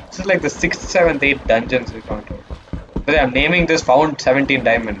 This is like the 6th, 7th, 8th dungeons we found. But I'm naming this found 17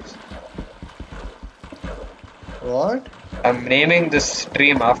 diamonds. What? I'm naming this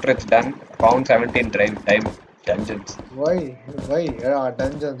stream after it's done, found 17 dungeons. Why? Why? Yeah,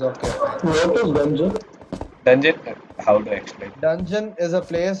 dungeons. Okay, fine. What is dungeon? Dungeon? How do I explain? Dungeon is a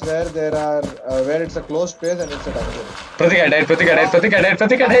place where there are where it's a closed space and it's a dungeon. Pratik, I died, Pratik, I died, Pratik, I died,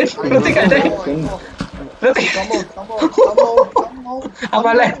 Pratik, I died, Pratik, I died. I know. Pratik, Come out. I'm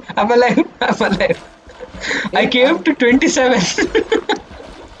alive, I'm alive, I'm alive. I came to 27.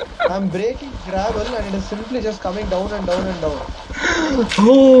 I'm breaking gravel and it is simply just coming down and down and down.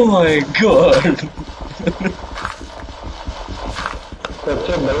 Oh my god. Such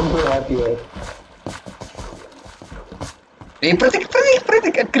a down to earth here. Hey,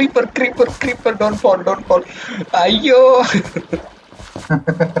 Pratik, creeper, don't fall. Ayo.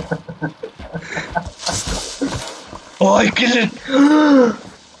 Oh, I killed it.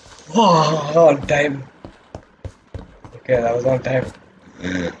 Oh, on time. Okay, that was on time.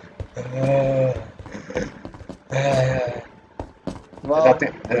 Wow.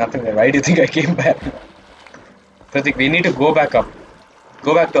 Nothing there. Why do you think I came back? Pratik, we need to go back up.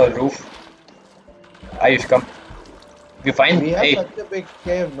 Go back to our roof. Ayush, come. We find. We have Hey, such a big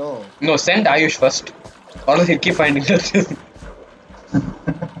cave, no? no, send Ayush first. Or else he'll keep finding dungeons.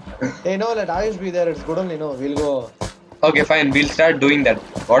 Hey, no, let Ayush be there. It's good only, no. We'll go. Okay, fine. We'll start doing that.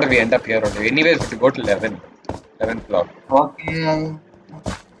 What do we end up here only? Anyways, we have to go to 11th floor. Okay.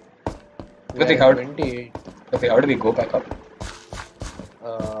 Pratik, Like 28. Okay, how do we go back up?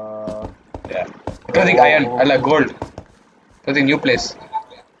 Uh, Yeah. Pratik, iron. I like gold. Pratik, new place.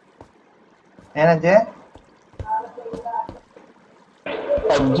 ಏನಜ್ಜೆ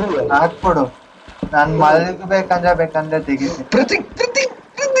PUBG. ಹಾಕ್ಬಿಡು ನಾನು ಮಲಗಬೇಕಂದ್ರೆ ತೆಗಿತೀನಿ. Pratik.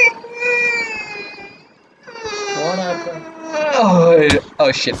 what happened?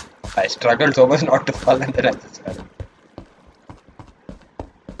 Oh shit. I struggled so much not to fall and then I just fell.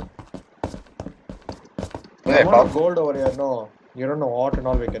 I Okay, want gold over here. No, you don't know what and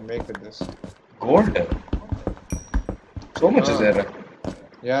all we can make with this. gold? So much is there.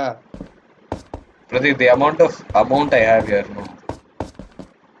 Yeah. Pratik, the amount I have here, no.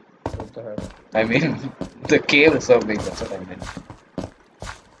 What the hell? I mean, the cave is so big, that's what I meant.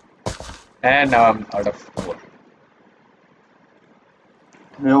 And now I'm out of gold.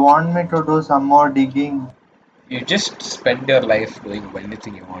 You want me to do some more digging? You just spend your life doing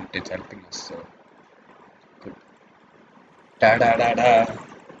anything you want, it's helping us, so good. Da da da da.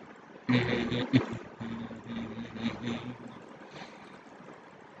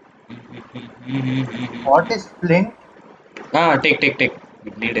 What is flint? Take.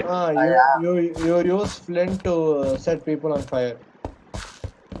 We need it. You use flint to set people on fire.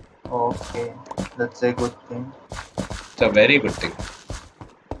 Okay, that's a good thing. It's a very good thing.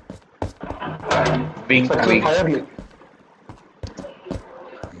 Wink, Such a wink. fire leak.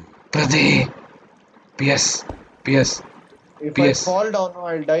 Pratik! PS. If Yes. I fall down, no,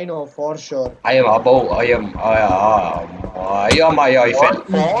 I'll die, no, for sure. I am above. I fell.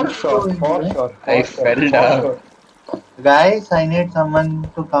 For sure. I fell down. Guys, I need someone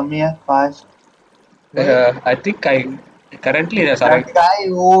to come here fast. I think currently there's That around guy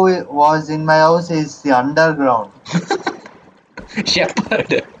who was in my house is the underground.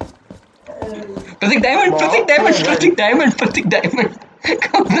 shepherd. Pratik diamond.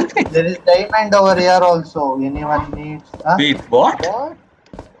 Come Pratik. There is diamond over here also. Anyone needs? Huh? Wait, what? What?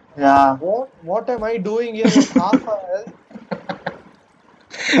 Yeah. What am I doing here with half a health?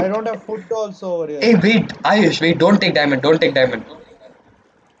 I don't have food also over here. Hey, wait, Ayush, don't take diamond.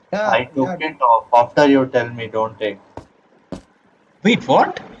 Yeah, I took it off. After you tell me, don't take. Wait,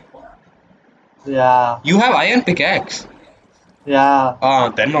 what? Yeah. You have iron pickaxe?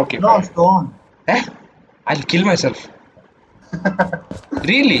 Yeah. Then okay. No, Fine. stone. I'll kill myself.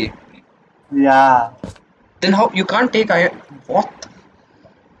 Really? Yeah. Then how you can't take iron? What?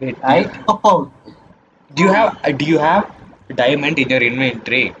 Wait, I don't. do you have diamond in your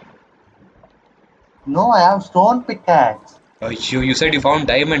inventory? No, I have stone pickaxe. You said you found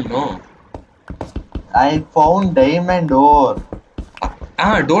diamond, no? I found diamond ore.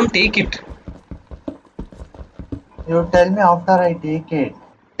 Don't take it. You tell me after I take it.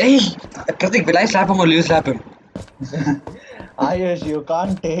 Hey, Pratik, will I slap him or will you slap him? Ayush, you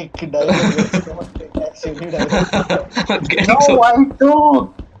can't take diamond with stone pickaxe. You need iron. I'm getting No, so. I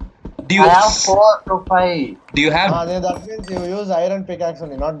took. Do you I have 4 to 5. do you have Then that means you use iron pickaxe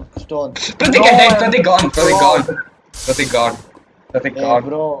only, not stone. Pratik? No, I died. I'm Pratik gone. Pratik gone. broke. Pratik gone. Pratik Hey, gone.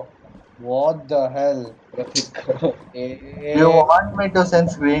 bro. What the hell? Pratik gone. You Hey, want me to send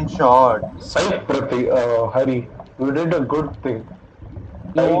screenshot? Side Prati, Hari, you did a good thing.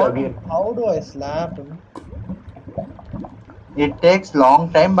 you Died want? again. How do I slap him? It takes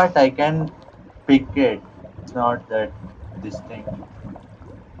long time, but I can pick it. It's not that this thing.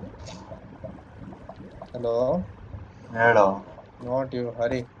 Hello? Hello. Not you.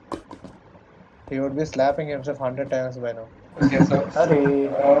 Hurry. He would be slapping himself 100 times by now. Okay, so.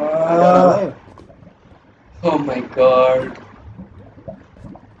 Hari, You're alive. Oh my god.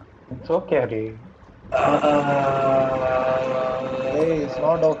 it's okay, Hari. Hey, it's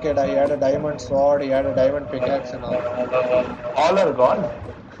not okay. He had a diamond sword. He had a diamond pickaxe and all. All are gone.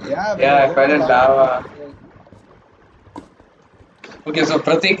 Yeah, bro. Yeah, I Go fell to in lava. Okay, so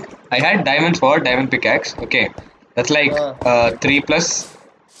Pratik, I had diamond sword, diamond pickaxe. Okay, that's like Uh, 3 plus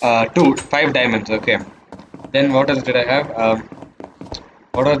 2, 5 diamonds. Okay, then what else did I have?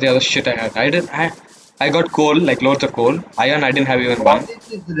 What was the other shit I had? I got coal, like loads of coal. Iron, I didn't have even one. What is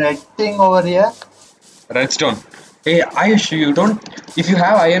this red thing over here? Redstone. Hey, Ayush, you don't. If you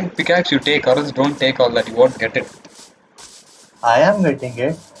have iron pickaxe, you take, or else don't take all that. You won't get it. I am getting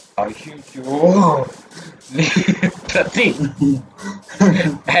it. Ayush, Pratik,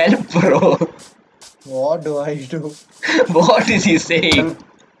 help, bro. what do I do? What is he saying?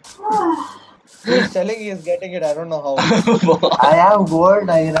 He's telling he's getting it. I don't know how. I have gold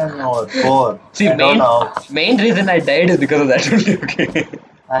iron ore 4. See, I don't know. main reason I died is because of that only. Okay,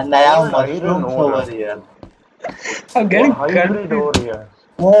 And I have Gold iron mushrooms ore. over here. I'm getting What hybrid confused. over here?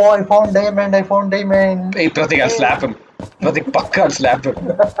 Oh, I found diamond. I found diamond. Hey, Pratik, I'll slap him. Pratik, pakka, I'll slap him.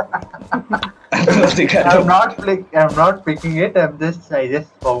 Pratik, I'm not picking it. I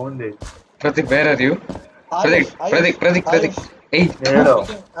just found it. Pratik, where are you? Ayush, Ayush, Pratik. Ayush. Hey, Hello.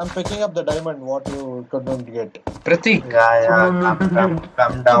 I'm picking up the diamond. What you couldn't get. Pratik, Yeah.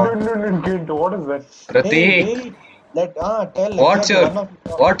 Come down. What is that? Hey, Pratik. wait. Tell What's exactly your one of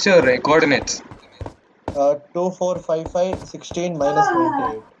what's your coordinates? 2, 4, 5, 5, 16 minus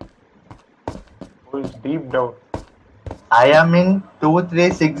 98. Who is deep down? I am in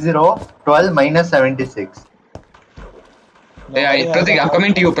 2360 12 minus 76. No, Yeah, Hari has Pratik, a I'm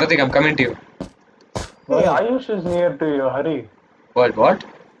coming to you. Pratik, I'm coming to you. Hey, Why? Ayush is near to you. Hari. What?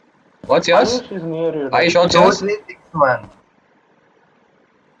 What's yours? Ayush is near you. Ayush, what's yours? 2361.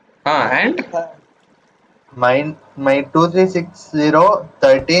 And My 2360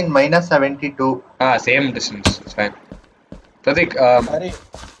 13 minus 72. same distance. It's fine. Pratik, Hari,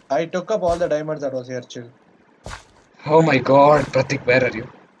 I took up all the diamonds that was here. Chill. oh my God, Pratik, where are you?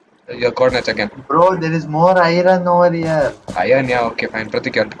 Your coordinates again. Bro, there is more iron over here. Iron, yeah, okay, fine.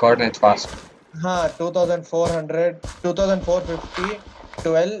 Pratik, your coordinates fast. 2400, 2450,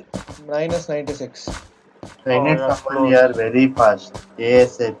 12 minus 96. I need yeah, someone close. here very fast.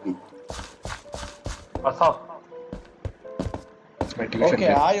 ASAP. What's up? It's my tuition. Okay,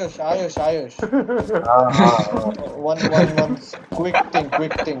 here. Ayush. Ah. One quick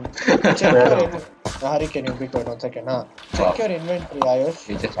thing. Check your inventory. Hari, can you be quiet 1 second? Check your inventory, Ayush.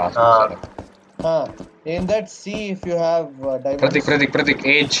 He just asked Ah. me. Sorry. In that, see if you have diamonds. Pratik,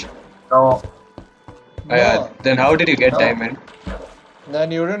 age. No. No. Then how did you get No. diamond?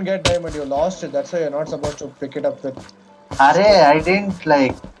 Then you didn't get diamond. You lost it. That's why you're not supposed to pick it up with. Arey,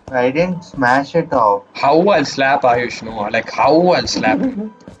 I didn't smash it off. How I'll slap Ayush? No, like how I'll slap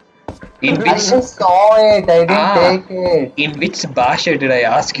him? In I which just saw it. I didn't take it. in which basha did I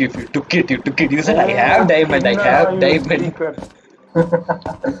ask you if you took it? You took it. You said I have diamond. I Inner have Ayush diamond. secret.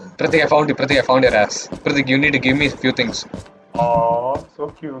 Pratik, I found you. Pratik, I found your ass. Pratik, you need to give me a few things. Aw, so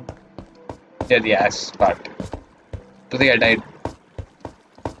cute. Yeah, the ass part. Pratik, I died.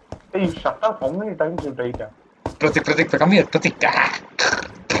 Hey, you shut up. How many times you died? Pratik, come here. Pratik. Ah.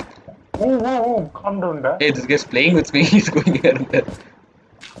 Ooh, calm down, Dad. Hey, this guy's playing with me. He's going here and there.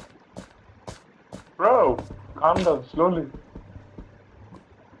 Bro, calm down slowly.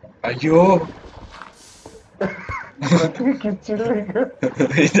 Ayo. Keep chilling.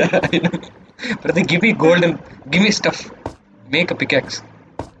 I know. Pratik, give me gold and give me stuff. Make a pickaxe.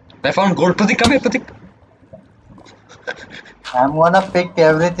 I found gold. Pratik, come here, Pratik. I'm gonna pick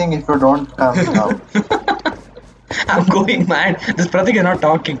everything if you don't come now. I'm going mad. This Pratik is not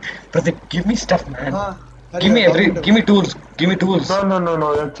talking. Pratik, give me stuff, man. Hurry, Give you're me talking to give me. me tools. Give me tools.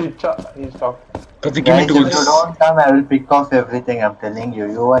 No, that's Chicha. He's talking. Pratik, give me Guys, if you tools. don't come, I will pick off everything. I'm telling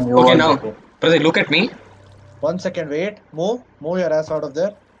you. You and you Okay, also now, pick. Pratik, look at me. 1 second, wait. Move your ass out of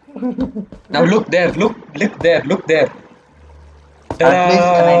there. Now look there. Look there. Look there. At least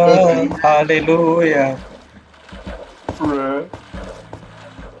can I take Ta-da! iron? Hallelujah. Bruh.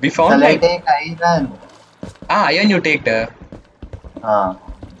 We found Shall I like take iron? iron you take there. Ah,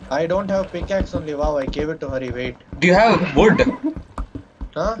 I don't have pickaxe only. Wow, I gave it to Hurry. Wait. Do you have wood?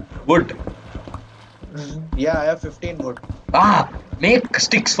 Huh? Wood. Yeah, I have 15 wood. Make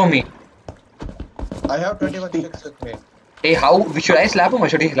sticks for me. I have 21 Sticks. sticks with me. Hey, should I slap him or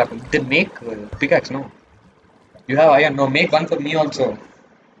should he slap him? Then make pickaxe, no. You have iron, no. Make one for me also.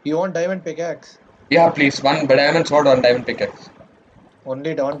 You want diamond pickaxe? Yeah, please. One diamond sword, one diamond pickaxe.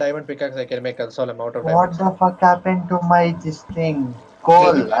 Only one diamond pickaxe I can make. Console. I'm out of what diamonds. the fuck happened to my this thing?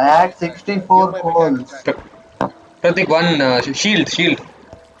 Give me Coal. my I had pickaxe back. Give 64 my pickaxe coals. back. Pratik, one shield.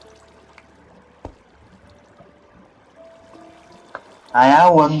 I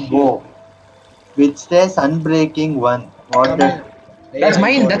have one bow, which says unbreaking one. What Come the? in. Hey, That's I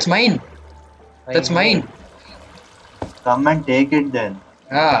mine. got That's it. mine. I That's know. mine. Come and take it then.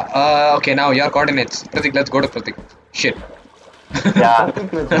 Okay. Now your coordinates. Pratik, let's go to Pratik. Shit. Yeah. I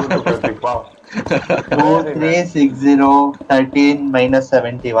think let's go to Pratik. Wow. 2360 13 minus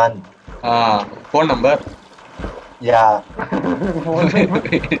 71. Phone number. Yeah.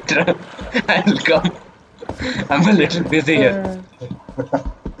 Wait, I'll come. I'm a little busy here.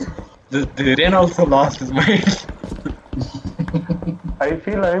 The rain also lost his mind. I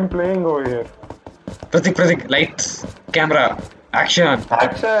feel I'm playing over here. Pratik, lights, camera, action.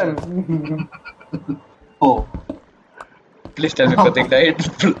 Action! Oh. Please tell me Pratik died.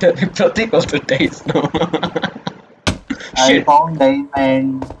 Tell me Pratik also dies. No. I Shit. found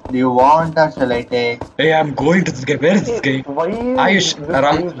diamond. Do you want or shall I take? Hey, I'm going to this guy. Where is this Hey, guy? why is Ayush,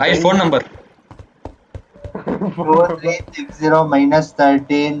 this guy Ayush, phone number. 2360 minus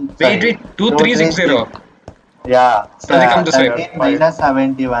 13. Wait, Sorry. 2360. 236. Yeah. Pratik, come this way. That's 13 fine. minus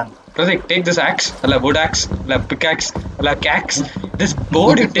 71. Pratik, take this axe. Wood axe. Pickaxe. Cax. This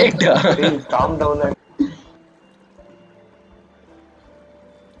board you take. Hey, calm down and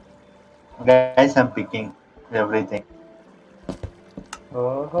Guys, I'm picking everything.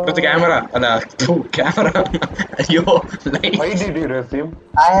 Put the camera. Camera. Yo, Why lights. did you receive?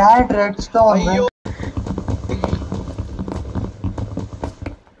 I had redstone. Ayyo.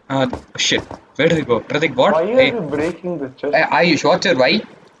 Shit. Where did it go? Pratik, what? Why are Hey, you breaking the chest? Ayush, what's your Y?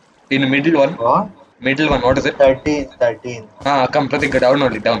 In the middle one. What? Middle one, what is it? 13. 13. Come, Pratik, go down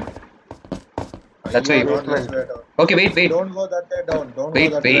only, down. That's why Ayyo, you. not this way down. Okay, wait. Don't go that way down. Don't Wait,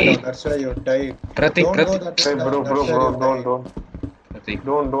 go that way wait. down. That's why you died. Pratik, Don't go Pratik. that way Hey, down. bro, That's where you died. Pratik.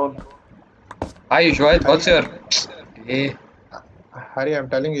 don't. Ayush, what's your. Hey, Harry, I'm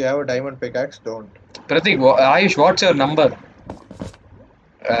telling you, you have a diamond pickaxe. Don't. Pratik, Ayush, what's your number?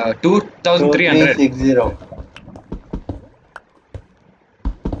 2300. 2360.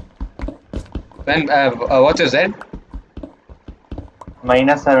 And what's your Z?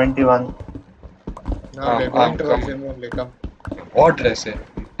 Minus 71. Now we're going towards come. him only. Come. What did I say?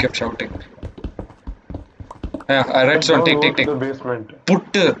 You kept shouting. Redstone, Don't go take. to the basement.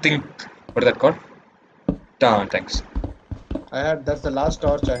 Put the thing. What is that called? Thanks. That's the last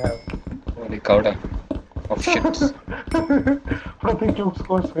torch I have. Holy cow, damn. Of shits. Pratik looks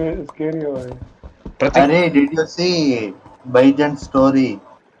so scary over here. Pratik, Arey, did you see Baijan's story?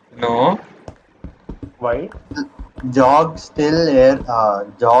 no. Why? Jog still Air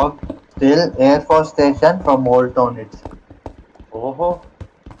Force Station from Old Town. It's Oh.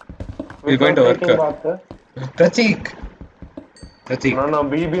 We're going to work. taking back the... Pratik. No,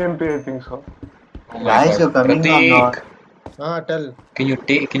 BBMP, I think so. Oh my guys, god. you're coming or Pratik. not? Tell.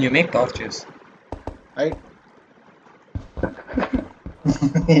 Can you make torches? I.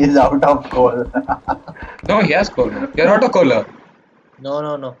 He's out of coal. No, he has coal now. You're not a coaler.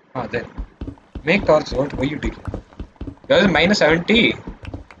 No. There. Make torches. What are you doing? Yours is minus 70.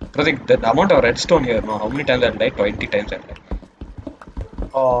 Pratik, the amount of redstone here, no? How many times I've died? 20 times I've died.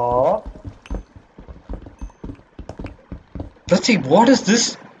 Oh. Pratik, what is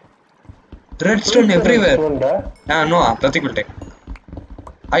this? Redstone everywhere. No, Pratik will take.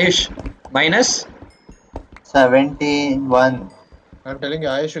 Ayush, minus? 71. I'm telling you,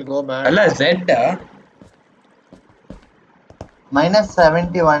 I should go mad. Allah, Z. Minus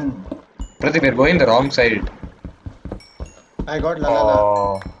 71. Pratik, we're going the wrong side. I got la la la.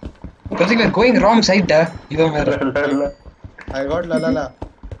 Oh. Pratik, we're going wrong side, even where. I got la la la.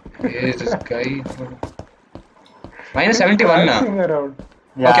 Hey, this guy. Minus 71 now. Dancing around.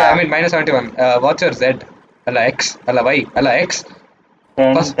 Okay, I Yeah. mean minus 71. What's your Z? Allah X. Allah Y. Allah X.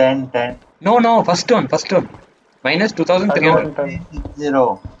 10, First. 10, 10. No, first one. Minus I 2300. don't know. 360.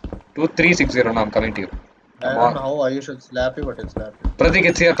 2360 now, I'm coming to you. I Come don't know on. how I should slap you, but it's slap you. Pratik,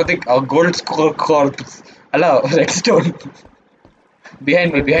 it's here. Pratik, our gold score corpse. Allah, redstone. behind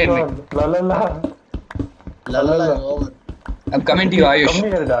me. Redstone. La la la. La la la is over. I'm coming to you, Come Ayush.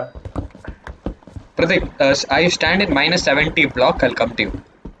 here, da. Pratik, Ayush, stand in minus 70 block. I'll come to you.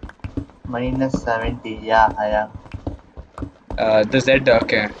 Minus 70. Yeah, I am. The Z,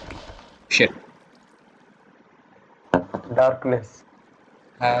 okay. Shit. Darkness.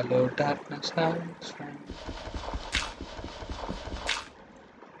 Hello, darkness, how is friend?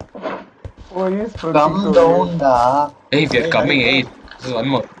 Oh, yes, Pratik. Come down, da. Hey, we are Hey, coming. hi, Hey, this is one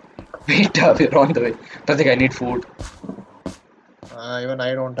more. Wait, we're on the way. Pratik, I need food. Even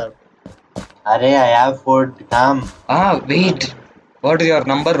I don't have. Arey, I have food. Come. Wait. What is your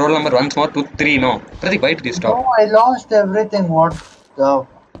number? Roll number once more. 2, 3. No. Pratik, why did you No, stop? I lost everything. What the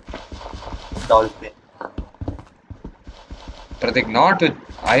dolphin? Pratik, not with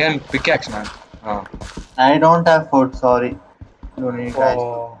iron pickaxe, man. I don't have food. Sorry. You need guys.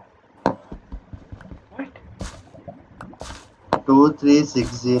 Oh.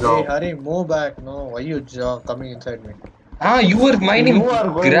 2360. Hey, hurry, move back. No, why you coming inside me? You were mining You are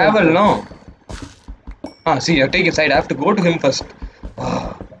going gravel, inside. no? See, you take his side. I have to go to him first.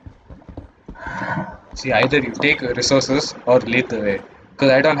 See, either you take resources or lead the way.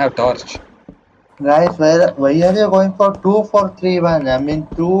 Because I don't have torch. Guys, why are you going for 2431? I mean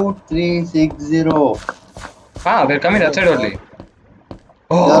 2360. We're coming that side only.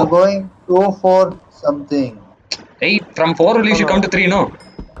 You're Oh, going 24 something. hey, from 4 only you should come to 3, no? Oh,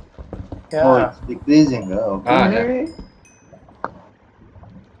 Yeah. it's decreasing. Okay. Yeah. Really?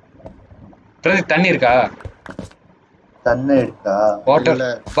 Pratik, தண்ணி இருக்கா? தண்ணி இருக்கா? Water. இல்ல.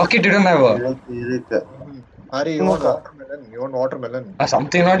 Bucket you don't have. இருக்கு. Hurry, you want Smoker. watermelon? You want watermelon?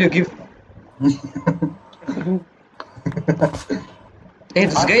 Something not you give. Hey,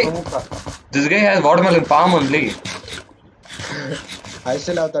 this guy has watermelon farm only. I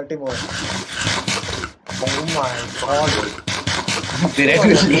still have 30 more. Oh my god. They ready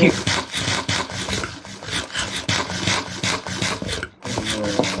to leave.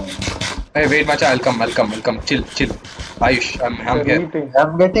 Hey, wait, macha, I'll come. Chill. Ayush, I'm They're here. eating.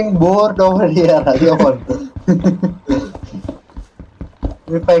 I'm getting bored over here.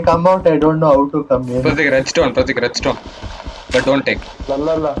 If I come out, I don't know how to come in. Pratik, redstone. But don't take. La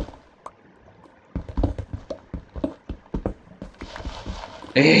la la.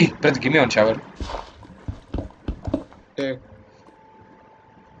 Hey, Pratik, give me one shower. Take.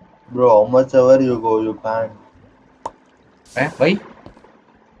 Bro, how much ever you go, you can't. Why?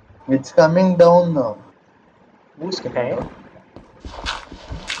 It's coming down now. Who's coming Okay. down?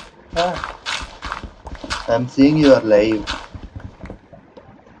 Ah. I'm seeing your live.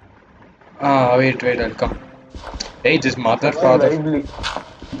 Wait, I'll come. Hey, this mother So father. lively.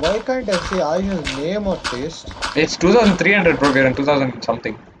 Why can't I see Ayush's name or taste? It's 2300, bro. We're in 2000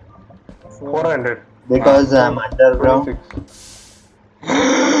 something. 400. Because I'm underground. 26.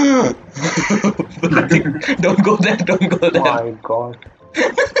 Don't go there. My god.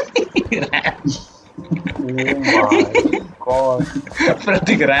 Oh my god.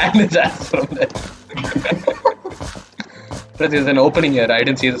 Pratik ran his ass from there. Pratik, there's an opening here. I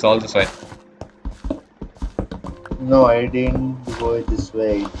didn't see this all this way. No, I didn't go this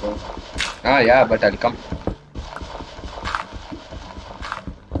way. I think. Yeah, but I'll come.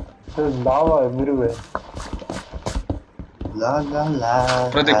 There's lava everywhere. La la la.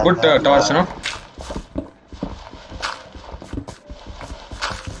 Pratik, la, put la, torch, la. no?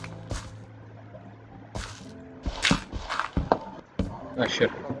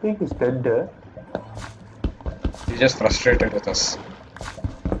 Sure. I think he's dead there. He's just frustrated with us.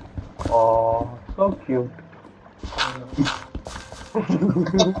 Oh, so cute.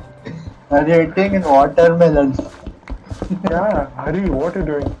 Are you eating in watermelon? Yeah, hurry, what are you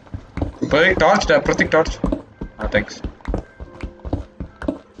doing? Pratik, torch. Thanks.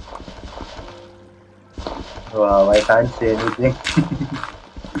 Wow, I can't say anything.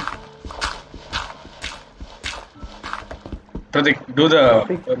 Pratik, do the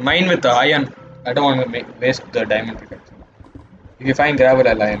mine with the iron. I don't want to waste the diamond pickaxe. If you find gravel,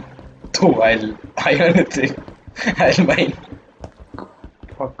 I'll iron. I'll iron it. I'll mine.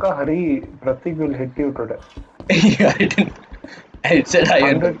 Pakka, hurry, Pratik will hit you today. Yeah, I didn't. I said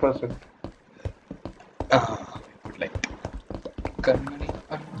iron. 100%.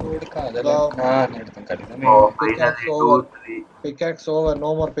 Go. Oh, Pickaxe finally, over. 2-3. Pickaxe over.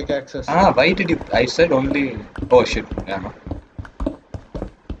 No more pickaxes. Why did you? I said only. Oh shit. Yeah, no.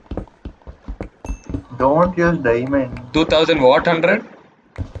 Don't use diamond. 2000 what 100?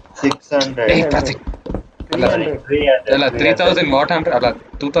 600. Hey, 300. Pratik. Allah, 300. 300. Allah, 300. 3000 what 100? Allah,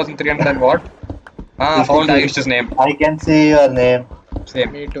 2300 and what? Found 56. Ayush's name. I can see your name.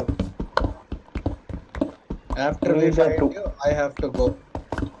 Same. Me too. After Me we there find too. you, I have to go.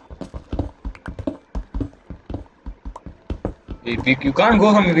 You can't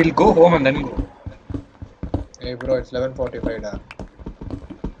go home. We'll go home and then go. Hey bro, it's 11:45 da.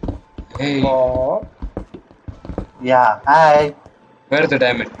 Hey, Oh, Yeah. Hi. where's the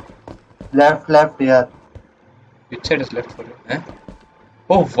diamond? Left here. Which side is left for you? Huh?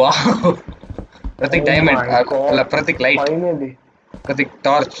 Oh wow. Pratik oh diamond. my Allah, god. Pratik light. Finally. Pratik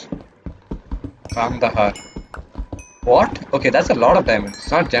torch. Kandahar. What? Okay, that's a lot of diamonds.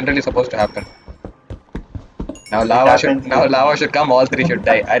 It's not generally supposed to happen. Now happens with lava me. should come. All three should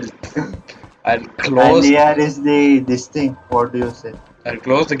die. I'll And close. here is this thing. What do you say? I'll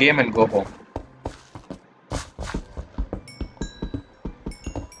close the game and go home.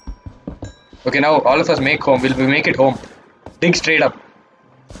 Okay, now all of us make home. We make it home. Dig straight up.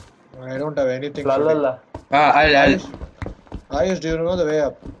 I don't have anything La to la do. la. I'll. Ayush, Ayush, do you know the way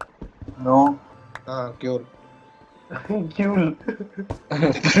up? No. Cool. Cool.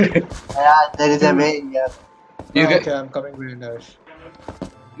 Yeah, there is a way here. You get. Okay, I'm coming behind Ayush.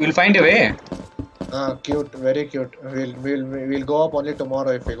 You'll find a way. Cute, very cute. We'll go up only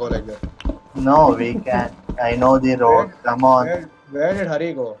tomorrow if we go like that. No, we can. I know the road. Come on. Where did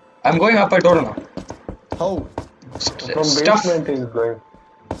Hari go? I'm going up. I told you now. How? From Stuff. basement is going.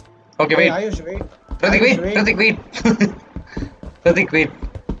 Okay, Hey, wait. Ayush, wait. Pratik, Ayush, wait. Pratik, wait. Pratik, wait.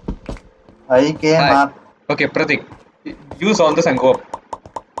 I came Hi. up. Okay, Pratik. Use all this and go up.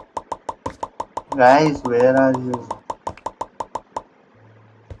 Guys, where are you?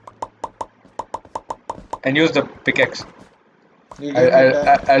 And use the pickaxe. You gave me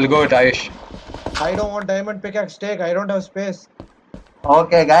I'll go with Ayush. I don't want diamond pickaxe. Take. I don't have space.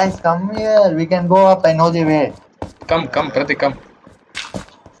 Okay, guys, come here. We can go up. I know the way. Come, Pratik, come.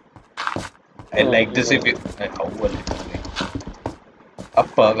 I like this if you. How will it be?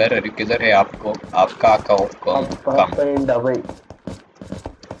 Up, where are you? किधर है आपको? आपका Up, come. and away.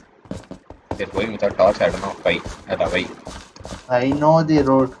 They're going without torch. I don't know why. Why? I know the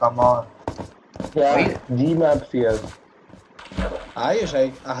road. Come on. Yeah, G maps here. Ayush,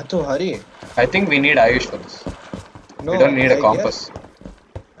 I have to hurry. I think we need Ayush for this. No, We don't need a I compass. guess-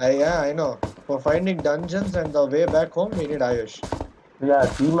 I know. For finding dungeons and the way back home, we need Ayush. Yeah,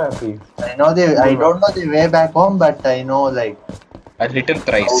 G map is. I don't know the way back home, but I know like I'll hit him how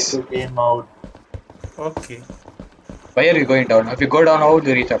thrice. to came out. Okay. Why are you going down? If you go down, how will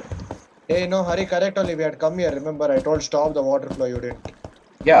you reach up? Hey, no, hurry, correct only. We had come here. Remember, I told stop the water flow. You didn't.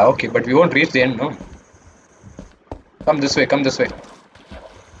 Yeah, okay, but we won't reach the end, no? Come this way, come this way.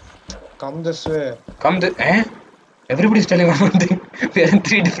 Come this way. Everybody's telling one thing. We are in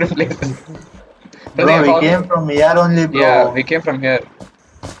three different places. Bro, we came from here only, bro. Yeah, we came from here.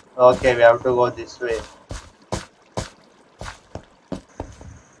 Okay, we have to go this way.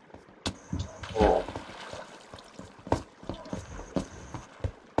 Oh.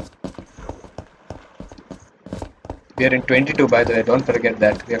 We are in 22 by the way, don't forget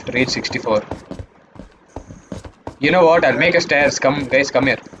that. We have to reach 64. You know what? I'll make a stairs. Come, guys, come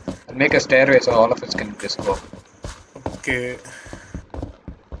here. I'll make a stairway so all of us can just go. Okay.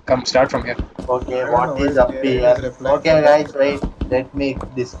 Come, start from here. Okay, I don't what know is why up they here? reflect Okay, on guys, that. wait. Let me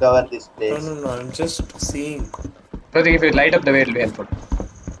discover this No, place. no, no, I'm just seeing. Pratik, if you light up the way, it'll be helpful.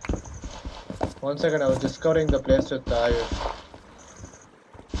 1 second, I was discovering the place with Ayush.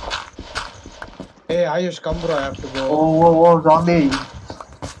 Hey, Ayush, come, bro. I have to go. Oh, zombie.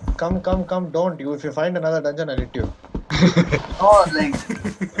 Come. Don't. If you find another dungeon, I'll hit you. No, like,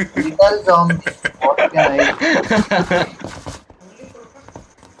 little zombie. What can I do?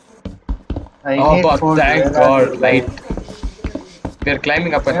 I Oh, need but food. thank Where are God, you light. guys? We are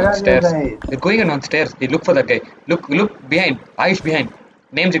climbing up and Where on are you stairs. guys? We're going on stairs. Hey, look for that guy. Look behind. Ayush behind.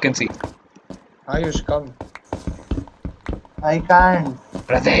 Names you can see. Ayush, come. I can't.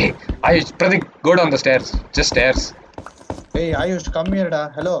 Ayush, Pratik, go down the stairs. Just stairs. Hey, Ayush, come here, da.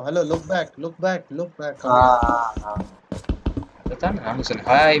 Hello. Look back. Come here. Ah,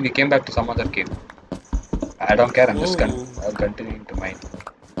 Hi, we came back to some other cave. I don't care. I'm just Oh. continuing to mine.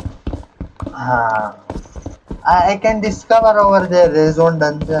 ah. I can discover over there. There is one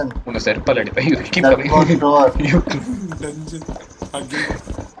dungeon. You keep That's coming. for sure. Dungeon. Again.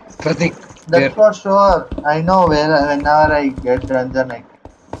 Pratik, That's for sure. I know whenever I get dungeon,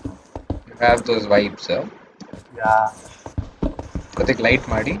 have those vibes. Yeah. Pratik light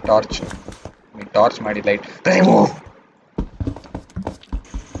ಮಾಡಿ torch. Torch ಮಾಡಿ light. Remove.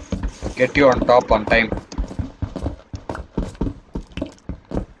 Get you on top on time.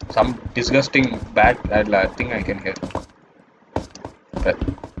 Some disgusting bad thing I can hear.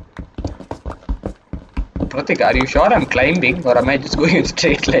 Pratik, are you sure I'm climbing or am I just going in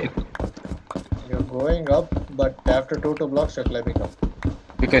straight line? You're going up, but after 2 blocks, you're climbing up.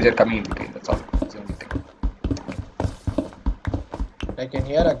 Because you're coming in between, that's all. That's the only thing. I can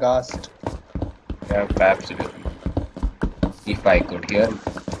hear a ghost. Yeah, absolutely. If I could hear.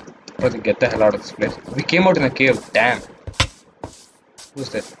 Pratik, get the hell out of this place. We came out in a cave, damn. Who's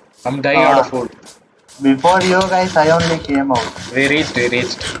that? I'm dying out of food. Before you guys, I only came out. We reached.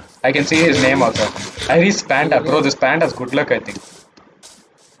 I can see his name also. I reached Panda. Bro, this Panda's good luck, I think.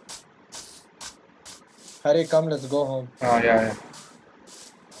 Hurry, come, let's go home. Oh, yeah.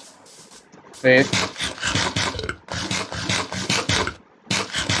 Wait.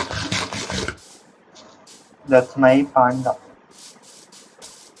 That's my panda.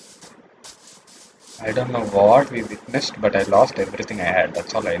 I don't know what we witnessed, but I lost everything I had.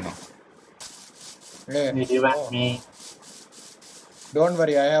 That's all I know. Hey, Even me. don't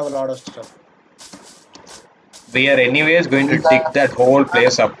worry, I have a lot of stuff. We are anyways going to dig that whole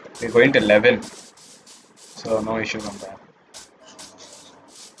place up. We're going to 11. So no issue on that.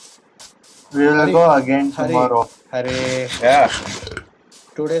 We will Hurry. go again Hurry. tomorrow. Hurry. Yeah.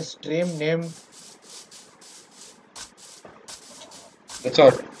 Today's stream name That's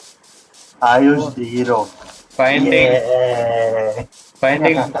all. Ayush Zero. Finding Yeah.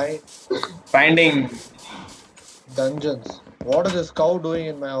 finding dungeons. What is this cow doing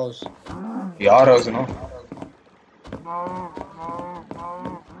in my house? your house, you know.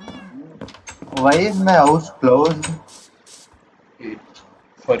 Why is my house closed?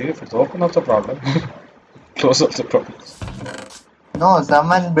 For you, if it's open, that's a problem. Close up the problem. No,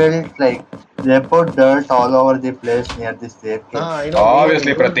 someone built like they put dirt all over the place near the staircase. I know.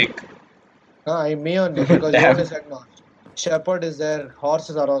 Obviously, Pratik. Me only because you Damn. only said no. Shepherd is there.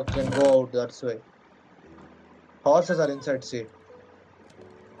 Horses are all can go out. That's why. Horses are inside. See.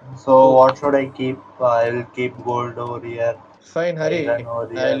 So what should I keep? I'll keep gold over here. Fine, hurry. Iron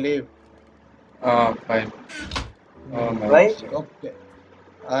over I'll here. leave. Fine. Oh my Why? God. Okay.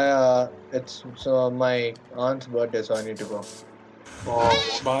 It's so my aunt's birthday, so I need to go.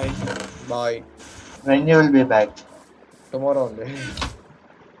 Oh, Bye. Bye. when you will be back? Tomorrow only.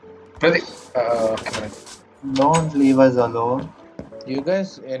 Pratik. Come on. Don't leave us alone. You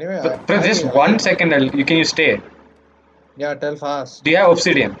guys, anyway. Pratik, just 1 second. Can you stay? Yeah, tell fast. Do you have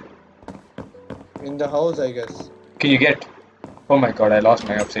obsidian? In the house, I guess. Can you get? Oh my God, I lost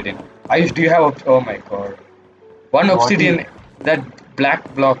my obsidian. Ayush, do you have? Oh my God. One What obsidian. That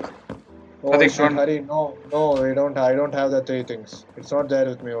black block. Oh, Pratik, shit, don't. hurry. No, we don't. I don't have the 3 things. It's not there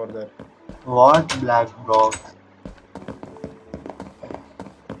with me over there. What black box?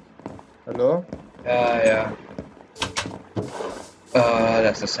 Hello? Yeah.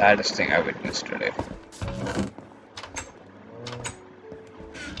 That's the saddest thing I witnessed today.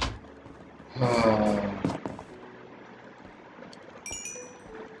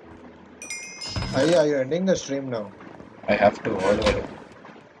 Are you ending the stream now? I have to order it.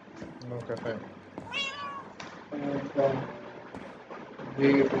 Okay, fine.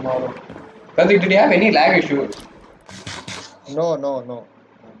 Tomorrow. Pratik, did you have any lag issues? No.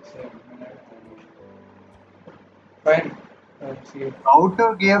 Fine. Let's see. How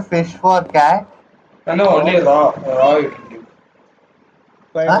to give fish for cat? No, only raw. Raw you can give.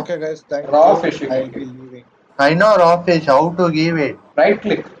 Fine, Huh? okay, guys. Thank Raw you. fish you can I'll be give. leaving. I know raw fish. How to give it? Right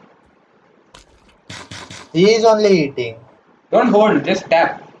click. He is only eating. Don't hold, just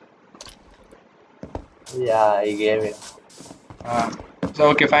tap. Yeah, I gave it. So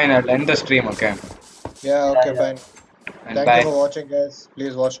okay, fine. I'll end the stream. Okay. Yeah, okay, yeah. fine. And Thank bye. you for watching, guys.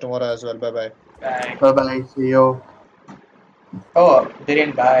 Please watch tomorrow as well. Bye bye. Bye. Bye bye. See you. Oh,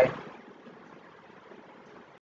 didn't bye.